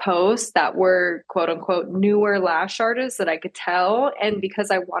people's posts that were quote unquote newer lash artists that I could tell. And because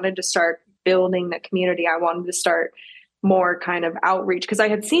I wanted to start building the community, I wanted to start more kind of outreach, because I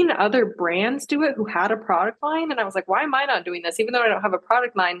had seen other brands do it who had a product line. And I was like, why am I not doing this? Even though I don't have a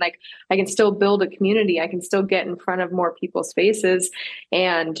product line, like, I can still build a community. I can still get in front of more people's faces.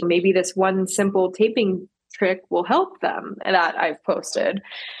 And maybe this one simple taping trick will help them that I've posted.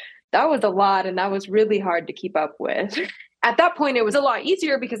 That was a lot. And that was really hard to keep up with. At that point, it was a lot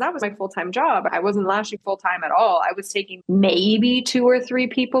easier because that was my full-time job. I wasn't lashing full-time at all. I was taking maybe 2 or 3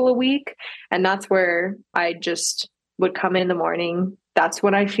 people a week. And that's where I just would come in the morning. That's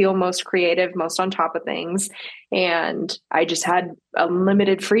when I feel most creative, most on top of things. And I just had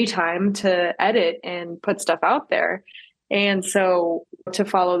unlimited free time to edit and put stuff out there. And so to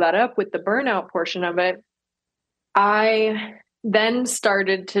follow that up with the burnout portion of it, I then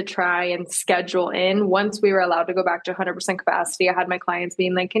started to try and schedule in. Once we were allowed to go back to 100% capacity, I had my clients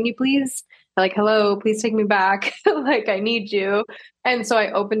being like, can you please, like, hello, please take me back. Like, I need you. And so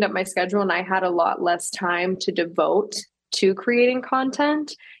I opened up my schedule, and I had a lot less time to devote to creating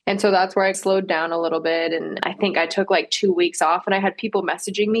content. And so that's where I slowed down a little bit. And I think I took like 2 weeks off, and I had people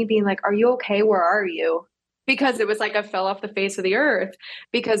messaging me being like, are you okay? Where are you? Because it was like I fell off the face of the earth,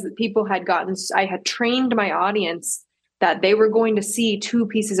 because people I had trained my audience that they were going to see 2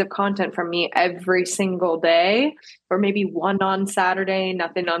 pieces of content from me every single day, or maybe 1 on Saturday,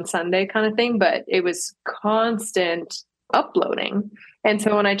 nothing on Sunday kind of thing. But it was constant uploading. And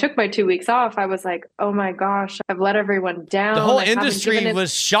so when I took my 2 weeks off, I was like, oh my gosh, I've let everyone down. The whole industry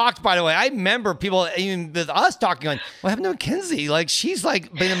was shocked, by the way. I remember people, even with us, talking like, what happened to Mackenzie? Like, she's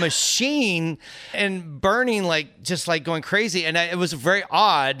like been a machine and burning, like, just like going crazy. And it was very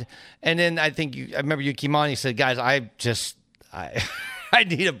odd. And then I remember you came on, you said, guys, I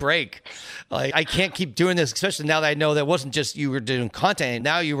need a break. Like, I can't keep doing this, especially now that I know that wasn't just you were doing content.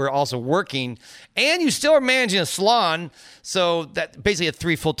 Now you were also working, and you still are managing a salon. So that basically had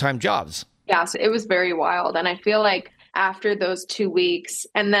 3 full-time jobs. Yeah, so it was very wild. And I feel like after those 2 weeks,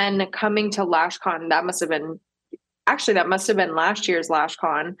 and then coming to LashCon, that must have been last year's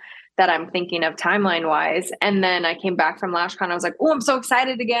LashCon that I'm thinking of timeline wise. And then I came back from LashCon. I was like, oh, I'm so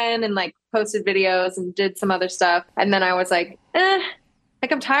excited again, and like posted videos and did some other stuff. And then I was like,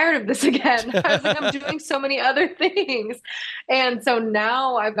 like, I'm tired of this again. I was like, I'm doing so many other things. And so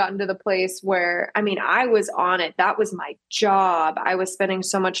now I've gotten to the place where, I mean, I was on it. That was my job. I was spending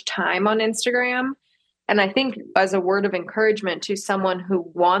so much time on Instagram. And I think as a word of encouragement to someone who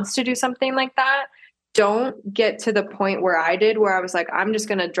wants to do something like that, don't get to the point where I did, where I was like, I'm just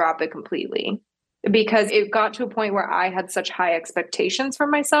going to drop it completely. Because it got to a point where I had such high expectations for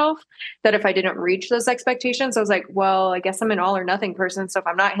myself that if I didn't reach those expectations, I was like, well, I guess I'm an all or nothing person. So if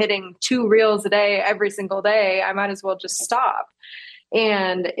I'm not hitting 2 reels a day every single day, I might as well just stop.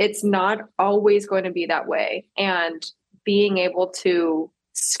 And it's not always going to be that way. And being able to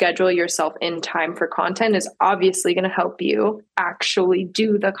schedule yourself in time for content is obviously going to help you actually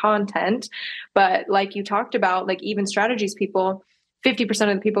do the content. But like you talked about, like even strategies people, 50%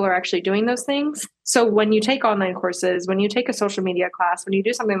 of the people are actually doing those things. So when you take online courses, when you take a social media class, when you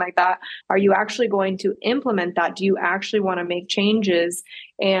do something like that, are you actually going to implement that? Do you actually want to make changes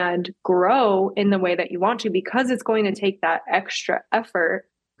and grow in the way that you want to? Because it's going to take that extra effort.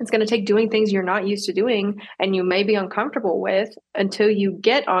 It's going to take doing things you're not used to doing and you may be uncomfortable with until you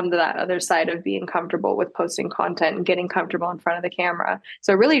get onto that other side of being comfortable with posting content and getting comfortable in front of the camera.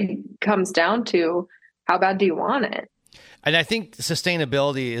 So it really comes down to how bad do you want it? And I think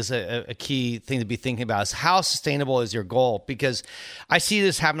sustainability is a key thing to be thinking about is how sustainable is your goal? Because I see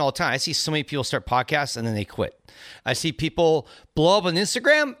this happen all the time. I see so many people start podcasts and then they quit. I see people blow up on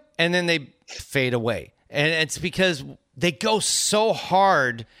Instagram and then they fade away. And it's because they go so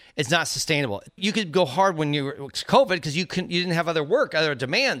hard, it's not sustainable. You could go hard when you were COVID because you didn't have other work, other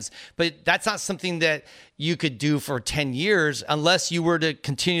demands, but that's not something that you could do for 10 years unless you were to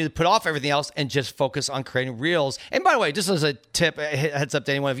continue to put off everything else and just focus on creating reels. And by the way, just as a tip, a heads up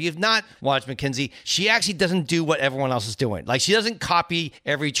to anyone, if you've not watched Mackenzie, she actually doesn't do what everyone else is doing. Like she doesn't copy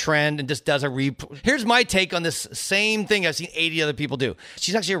every trend and just does here's my take on this same thing I've seen 80 other people do.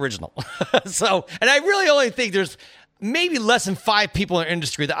 She's actually original. And I really only think there's maybe less than 5 people in our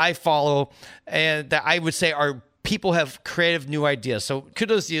industry that I follow and that I would say are people have creative new ideas. So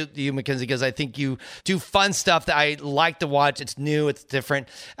kudos to you, Mackenzie, because I think you do fun stuff that I like to watch. It's new. It's different.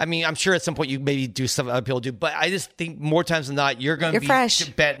 I mean, I'm sure at some point you maybe do stuff other people do, but I just think more times than not, you're going to be fresh.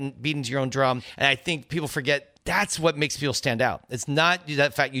 beating to your own drum. And I think people forget that's what makes people stand out. It's not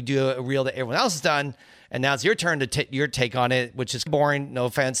that fact you do a reel that everyone else has done. And now it's your turn to take your take on it, which is boring. No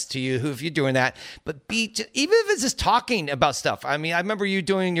offense to you if you're doing that. But even if it's just talking about stuff. I mean, I remember you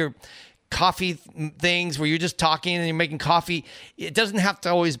doing your coffee things where you're just talking and you're making coffee. It doesn't have to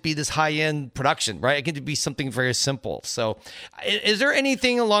always be this high-end production, right? It can be something very simple. So is there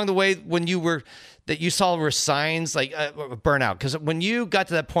anything along the way when you were that you saw were signs like burnout? Because when you got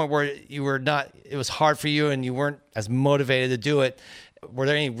to that point where you were not, it was hard for you and you weren't as motivated to do it, were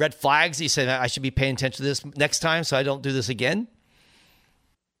there any red flags that you said, I should be paying attention to this next time so I don't do this again?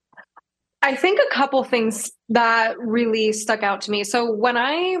 I think a couple things that really stuck out to me. So when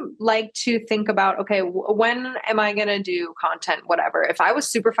I like to think about, okay, when am I going to do content, whatever, if I was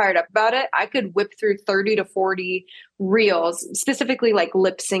super fired up about it, I could whip through 30 to 40 reels, specifically like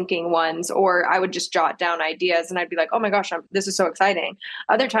lip syncing ones, or I would just jot down ideas and I'd be like, oh my gosh, this is so exciting.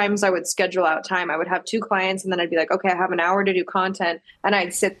 Other times I would schedule out time. I would have 2 clients and then I'd be like, okay, I have an hour to do content. And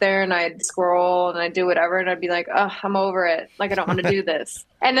I'd sit there and I'd scroll and I'd do whatever. And I'd be like, oh, I'm over it. Like, I don't want to do this.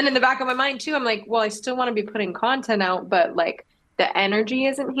 And then in the back of my mind too, I'm like, well, I still want to be putting content out, but like the energy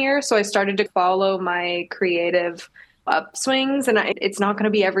isn't here. So I started to follow my creative upswings, and it's not going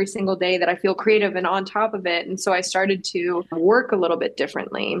to be every single day that I feel creative and on top of it. And so I started to work a little bit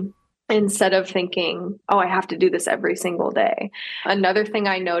differently instead of thinking, oh, I have to do this every single day. Another thing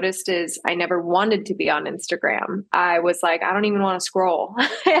I noticed is I never wanted to be on Instagram. I was like, I don't even want to scroll.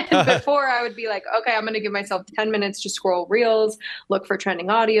 And before I would be like, okay, I'm going to give myself 10 minutes to scroll reels, look for trending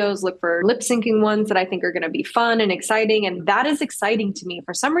audios, look for lip syncing ones that I think are going to be fun and exciting. And that is exciting to me.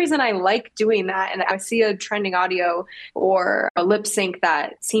 For some reason, I like doing that. And I see a trending audio or a lip sync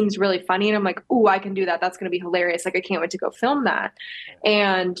that seems really funny. And I'm like, ooh, I can do that. That's going to be hilarious. Like, I can't wait to go film that.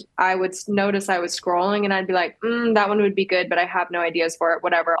 And I would notice I was scrolling and I'd be like, that one would be good, but I have no ideas for it.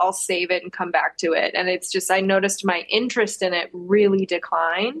 Whatever. I'll save it and come back to it. And it's just, I noticed my interest in it really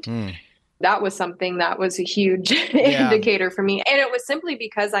declined. That was something that was a huge indicator for me. And it was simply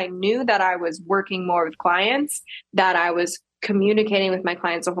because I knew that I was working more with clients, that I was communicating with my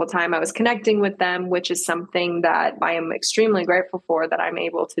clients the whole time. I was connecting with them, which is something that I am extremely grateful for that I'm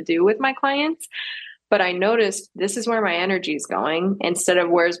able to do with my clients. But I noticed this is where my energy is going instead of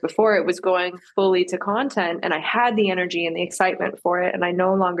whereas before it was going fully to content, and I had the energy and the excitement for it. And I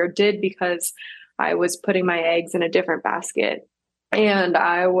no longer did because I was putting my eggs in a different basket and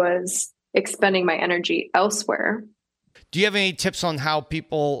I was expending my energy elsewhere. Do you have any tips on how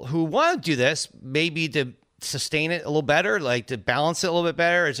people who want to do this, maybe to sustain it a little better, like to balance it a little bit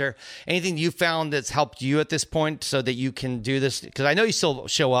better? Is there anything you found that's helped you at this point so that you can do this? Because I know you still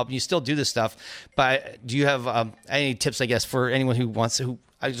show up and you still do this stuff, but do you have any tips, I guess, for anyone who wants to,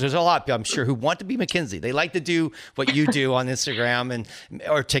 there's a lot of people, I'm sure, who want to be Mackenzie. They like to do what you do on Instagram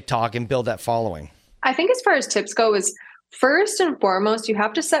or TikTok and build that following. I think as far as tips go is, first and foremost, you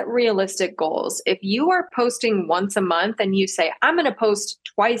have to set realistic goals. If you are posting once a month and you say, I'm going to post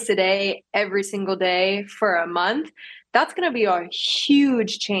twice a day, every single day for a month, that's going to be a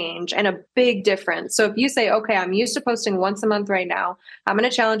huge change and a big difference. So if you say, okay, I'm used to posting once a month right now, I'm going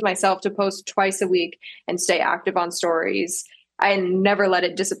to challenge myself to post twice a week and stay active on stories and never let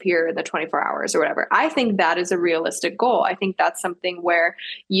it disappear in the 24 hours or whatever. I think that is a realistic goal. I think that's something where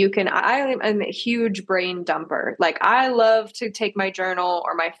you can, I am a huge brain dumper. Like I love to take my journal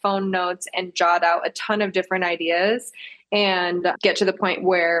or my phone notes and jot out a ton of different ideas and get to the point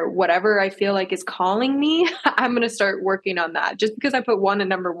where whatever I feel like is calling me, I'm going to start working on that. Just because I put one at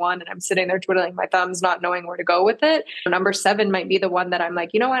number one and I'm sitting there twiddling my thumbs, not knowing where to go with it. Number 7 might be the one that I'm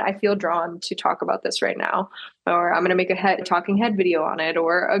like, you know what? I feel drawn to talk about this right now. Or I'm going to make a talking head video on it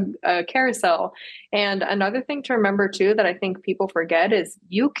or a carousel. And another thing to remember too, that I think people forget is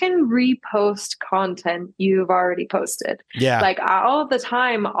you can repost content you've already posted. Yeah. Like all the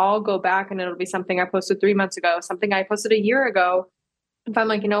time, I'll go back and it'll be something I posted 3 months ago, something I posted a year ago. If I'm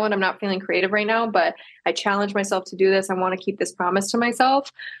like, you know what, I'm not feeling creative right now, but I challenge myself to do this. I want to keep this promise to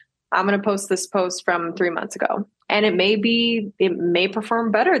myself. I'm going to post this post from 3 months ago. And it may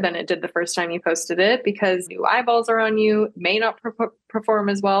perform better than it did the first time you posted it because new eyeballs are on you. It may not perform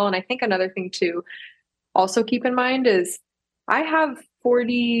as well. And I think another thing to also keep in mind is I have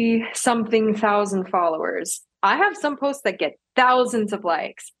 40 something thousand followers. I have some posts that get thousands of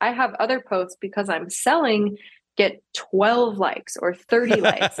likes. I have other posts because I'm selling get 12 likes or 30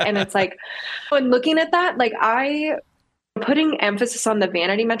 likes. And it's like, when looking at that, like putting emphasis on the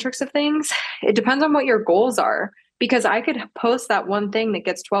vanity metrics of things, it depends on what your goals are. Because I could post that one thing that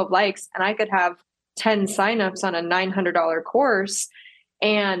gets 12 likes and I could have 10 signups on a $900 course.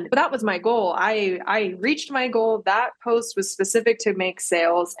 And that was my goal. I reached my goal. That post was specific to make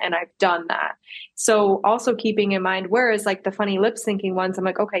sales and I've done that. So also keeping in mind, whereas like the funny lip syncing ones, I'm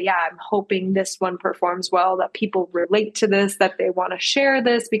like, okay, yeah, I'm hoping this one performs well, that people relate to this, that they want to share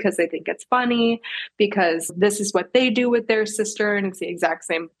this because they think it's funny, because this is what they do with their sister and it's the exact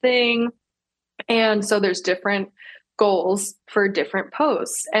same thing. And so there's different goals for different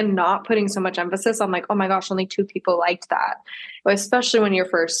posts and not putting so much emphasis on like, oh my gosh, only 2 people liked that. Especially when you're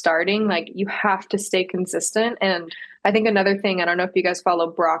first starting, like you have to stay consistent. And I think another thing, I don't know if you guys follow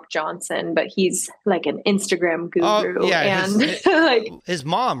Brock Johnson, but he's like an Instagram guru. Oh, yeah. And his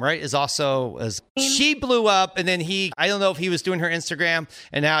mom, right, is also, she blew up and then I don't know if he was doing her Instagram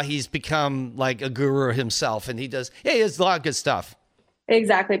and now he's become like a guru himself and he does a lot of good stuff.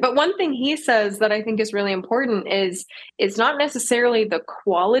 Exactly. But one thing he says that I think is really important is it's not necessarily the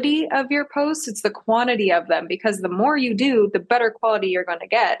quality of your posts, it's the quantity of them, because the more you do, the better quality you're going to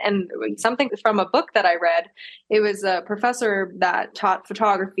get. And something from a book that I read, it was a professor that taught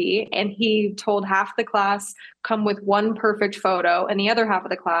photography and he told half the class, come with one perfect photo. And the other half of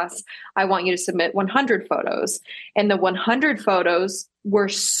the class, I want you to submit 100 photos. And the 100 photos were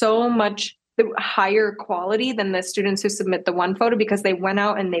so much higher quality than the students who submit the one photo because they went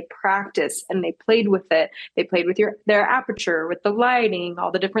out and they practiced and they played with it. They played with their aperture, with the lighting,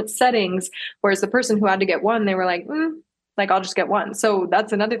 all the different settings. Whereas the person who had to get one, they were like, I'll just get one. So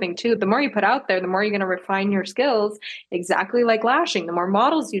that's another thing too. The more you put out there, the more you're going to refine your skills, exactly like lashing. The more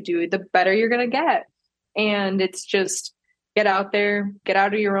models you do, the better you're going to get. And it's just get out there, get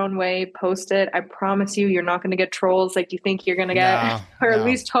out of your own way, post it. I promise you're not going to get trolls like you think you're going to get, or at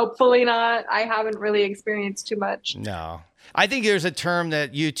least hopefully not. I haven't really experienced too much. No. I think there's a term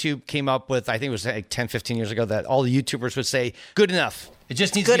that YouTube came up with, I think it was like 10, 15 years ago, that all the YouTubers would say, good enough. It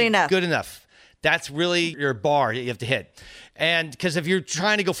just needs to be good enough. That's really your bar that you have to hit. And because if you're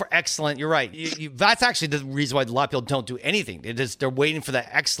trying to go for excellent, you're right. That's actually the reason why a lot of people don't do anything. They're waiting for that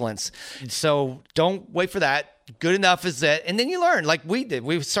excellence. So don't wait for that. Good enough is it. And then you learn like we did.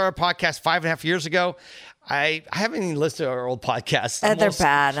 We started a podcast 5.5 years ago. I haven't even listened to our old podcasts. They're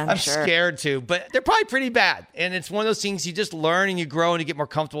bad, I'm sure. Scared to, but they're probably pretty bad. And it's one of those things you just learn and you grow and you get more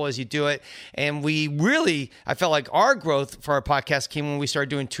comfortable as you do it. And I felt like our growth for our podcast came when we started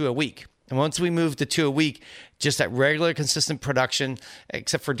doing 2 a week. And once we moved to 2 a week, just that regular, consistent production,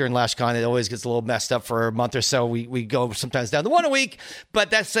 except for during LashCon, it always gets a little messed up for a month or so. We go sometimes down to 1 a week. But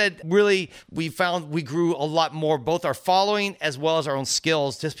that said, really, we found we grew a lot more, both our following as well as our own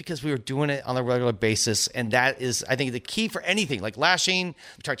skills, just because we were doing it on a regular basis. And that is, I think, the key for anything. Like lashing,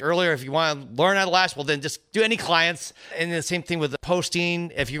 we talked earlier, if you want to learn how to lash, well, then just do any clients. And the same thing with the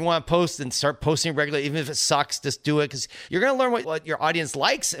posting. If you want to post, then start posting regularly. Even if it sucks, just do it, because you're going to learn what your audience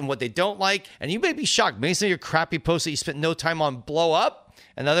likes and what they don't like. And you may be shocked. Maybe some of your crappy posts that you spent no time on blow up.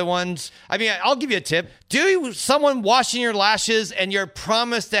 And other ones, I mean, I'll give you a tip. Do someone washing your lashes and you're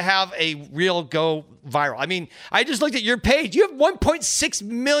promised to have a reel go viral. I mean, I just looked at your page. You have 1.6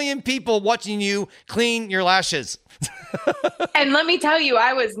 million people watching you clean your lashes. And let me tell you,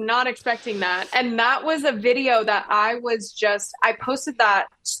 I was not expecting that. And that was a video that I posted that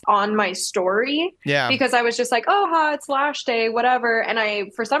on my story. Yeah. Because I was just like, oh, ha, it's Lash Day, whatever. And I,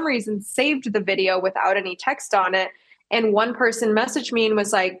 for some reason, saved the video without any text on it. And one person messaged me and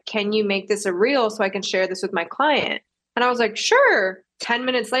was like, can you make this a reel so I can share this with my client? And I was like, sure. 10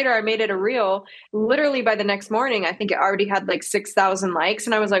 minutes later, I made it a reel. Literally by the next morning, I think it already had like 6,000 likes.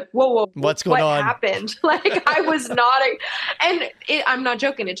 And I was like, whoa, what's going on? What happened? Like, I was not, I'm not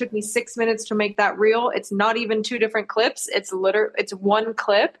joking. It took me 6 minutes to make that reel. It's not even 2 different clips. It's one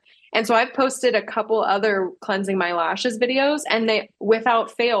clip. And so I've posted a couple other cleansing my lashes videos, and they,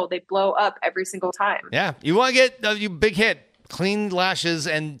 without fail, they blow up every single time. Yeah. You want to get a big hit. Clean lashes,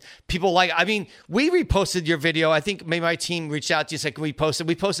 and people I mean, we reposted your video. I think maybe my team reached out to you, said, can we post it?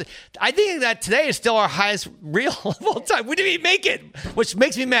 We posted. I think that today is still our highest reel of all time. We didn't even make it, which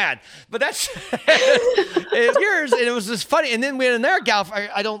makes me mad. But that's it's yours, and it was just funny. And then we had another gal.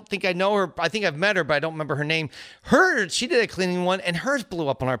 I don't think I know her. I think I've met her, but I don't remember her name. She did a cleaning one, and hers blew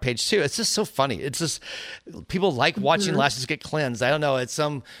up on our page too. It's just so funny. It's just people like watching lashes get cleansed. I don't know. It's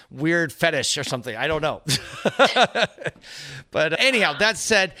some weird fetish or something. I don't know. But anyhow, that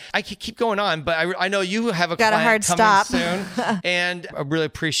said, I could keep going on, but I know you have a got client a hard coming stop soon, and I really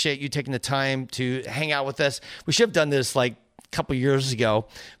appreciate you taking the time to hang out with us. We should have done this like couple years ago,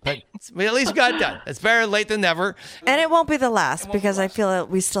 but we at least got it done. It's better late than never. And it won't be the last, because I feel that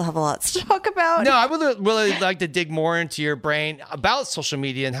we still have a lot to talk about. No, I would really like to dig more into your brain about social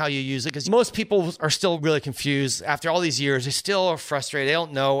media and how you use it, because most people are still really confused after all these years. They still are frustrated. They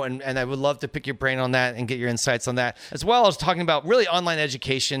don't know, and I would love to pick your brain on that and get your insights on that, as well as talking about really online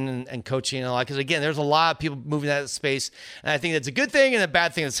education and coaching and all that, because again, there's a lot of people moving in that space, and I think that's a good thing and a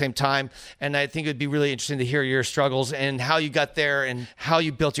bad thing at the same time. And I think it'd be really interesting to hear your struggles and how you got there and how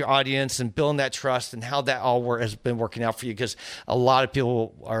you built your audience and building that trust and how that all has been working out for you, because a lot of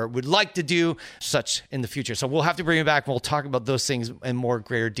people would like to do such in the future. So we'll have to bring you back and we'll talk about those things in more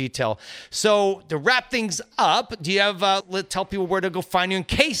greater detail. So to wrap things up, do you have tell people where to go find you in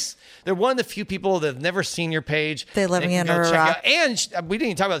case they're one of the few people that have never seen your page? They live in a rock. And we didn't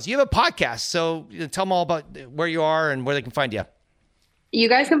even talk about this. You have a podcast, so tell them all about where you are and where they can find you. You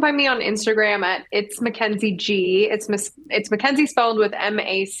guys can find me on Instagram at It's Mackenzie G. It's Mackenzie spelled with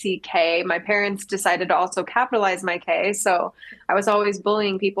M-A-C-K. My parents decided to also capitalize my K, so I was always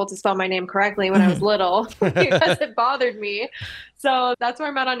bullying people to spell my name correctly when I was little because it bothered me. So that's where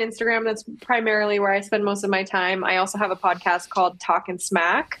I'm at on Instagram. That's primarily where I spend most of my time. I also have a podcast called Talk and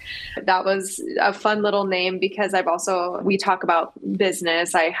Smack. That was a fun little name because we talk about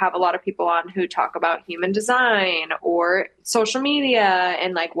business. I have a lot of people on who talk about human design or social media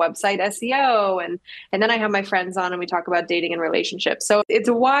and like website SEO. And then I have my friends on and we talk about dating and relationships. So it's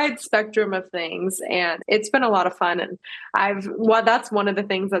a wide spectrum of things and it's been a lot of fun. And that's one of the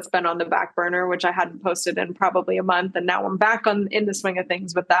things that's been on the back burner, which I hadn't posted in probably a month. And now I'm back in the swing of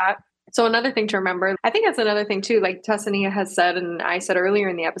things with that. So another thing to remember, I think that's another thing too, like Tessania has said, and I said earlier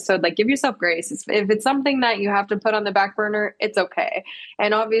in the episode, like give yourself grace. If it's something that you have to put on the back burner, it's okay.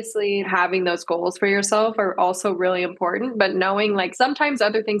 And obviously having those goals for yourself are also really important, but knowing like sometimes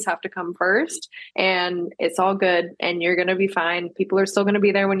other things have to come first and it's all good and you're going to be fine. People are still going to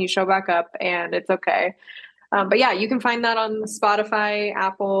be there when you show back up and it's okay. But yeah, you can find that on Spotify,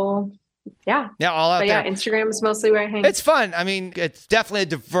 Apple. Yeah, all out there. Yeah, Instagram is mostly where I hang. It's fun. I mean, it's definitely a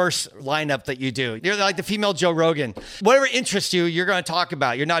diverse lineup that you do. You're like the female Joe Rogan. Whatever interests you, you're going to talk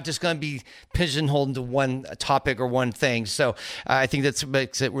about. You're not just going to be pigeonholed into one topic or one thing. So I think that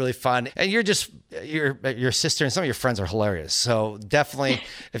makes it really fun. And you're just your sister and some of your friends are hilarious. So definitely,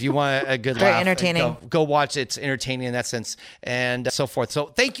 if you want a good very laugh, entertaining. Go watch it. It's entertaining in that sense, and so forth. So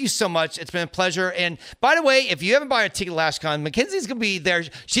thank you so much. It's been a pleasure. And by the way, if you haven't bought a ticket to LashCon, Mackenzie's going to be there.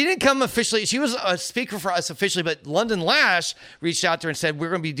 She didn't come officially. She was a speaker for us officially, but London Lash reached out to her and said, we're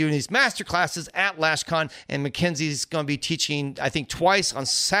going to be doing these master classes at LashCon, and Mackenzie's going to be teaching, I think, twice on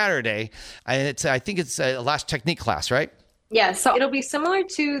Saturday. And I think it's a Lash technique class, right? Yeah, so it'll be similar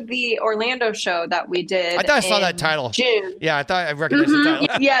to the Orlando show that we did. I thought I saw that title. June. Yeah, I thought I recognized the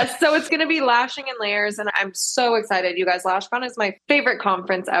title. Yes, so it's going to be Lashing in Layers, and I'm so excited, you guys. LashCon is my favorite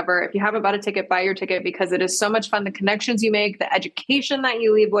conference ever. If you haven't bought a ticket, buy your ticket because it is so much fun. The connections you make, the education that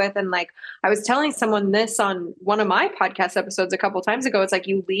you leave with, and like I was telling someone this on one of my podcast episodes a couple times ago. It's like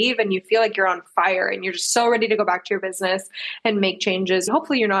you leave and you feel like you're on fire, and you're just so ready to go back to your business and make changes.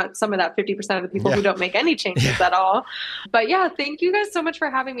 Hopefully, you're not some of that 50% of the people who don't make any changes at all. But But yeah, thank you guys so much for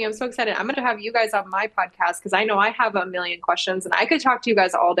having me. I'm so excited. I'm going to have you guys on my podcast because I know I have a million questions and I could talk to you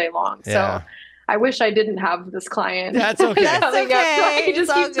guys all day long. Yeah. So I wish I didn't have this client. That's okay. That's coming up, so I okay. can just It's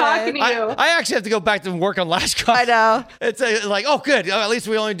all keep talking to you. I actually have to go back to work on LashCon. I know. It's like, oh, good. At least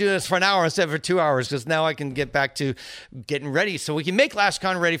we only do this for an hour instead of for 2 hours because now I can get back to getting ready so we can make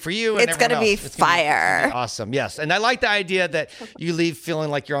LashCon ready for you. And It's going to be fire. Awesome. Yes. And I like the idea that you leave feeling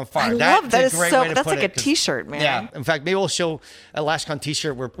like you're on fire. I love that. That's a great way to That's put like a it, 'cause- t-shirt, man. Yeah. In fact, maybe we'll show a LashCon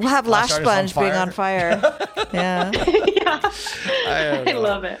t-shirt where We'll have Lash artists Sponge being on fire. Yeah. Yeah. I I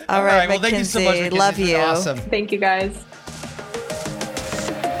love it. All right, Well, thank you so much, Mackenzie. Mackenzie. Love It's been you. Awesome. Thank you guys.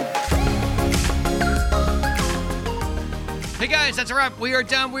 Hey guys, that's a wrap. We are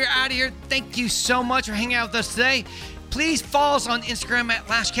done. We're out of here. Thank you so much for hanging out with us today. Please follow us on Instagram at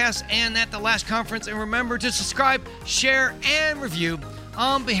Lashcast and at the Lash Conference. And remember to subscribe, share, and review.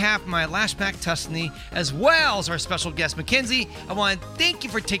 On behalf of my Lash Mac Tuscany, as well as our special guest, Mackenzie, I want to thank you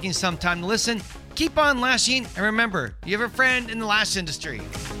for taking some time to listen. Keep on lashing, and remember, you have a friend in the lash industry.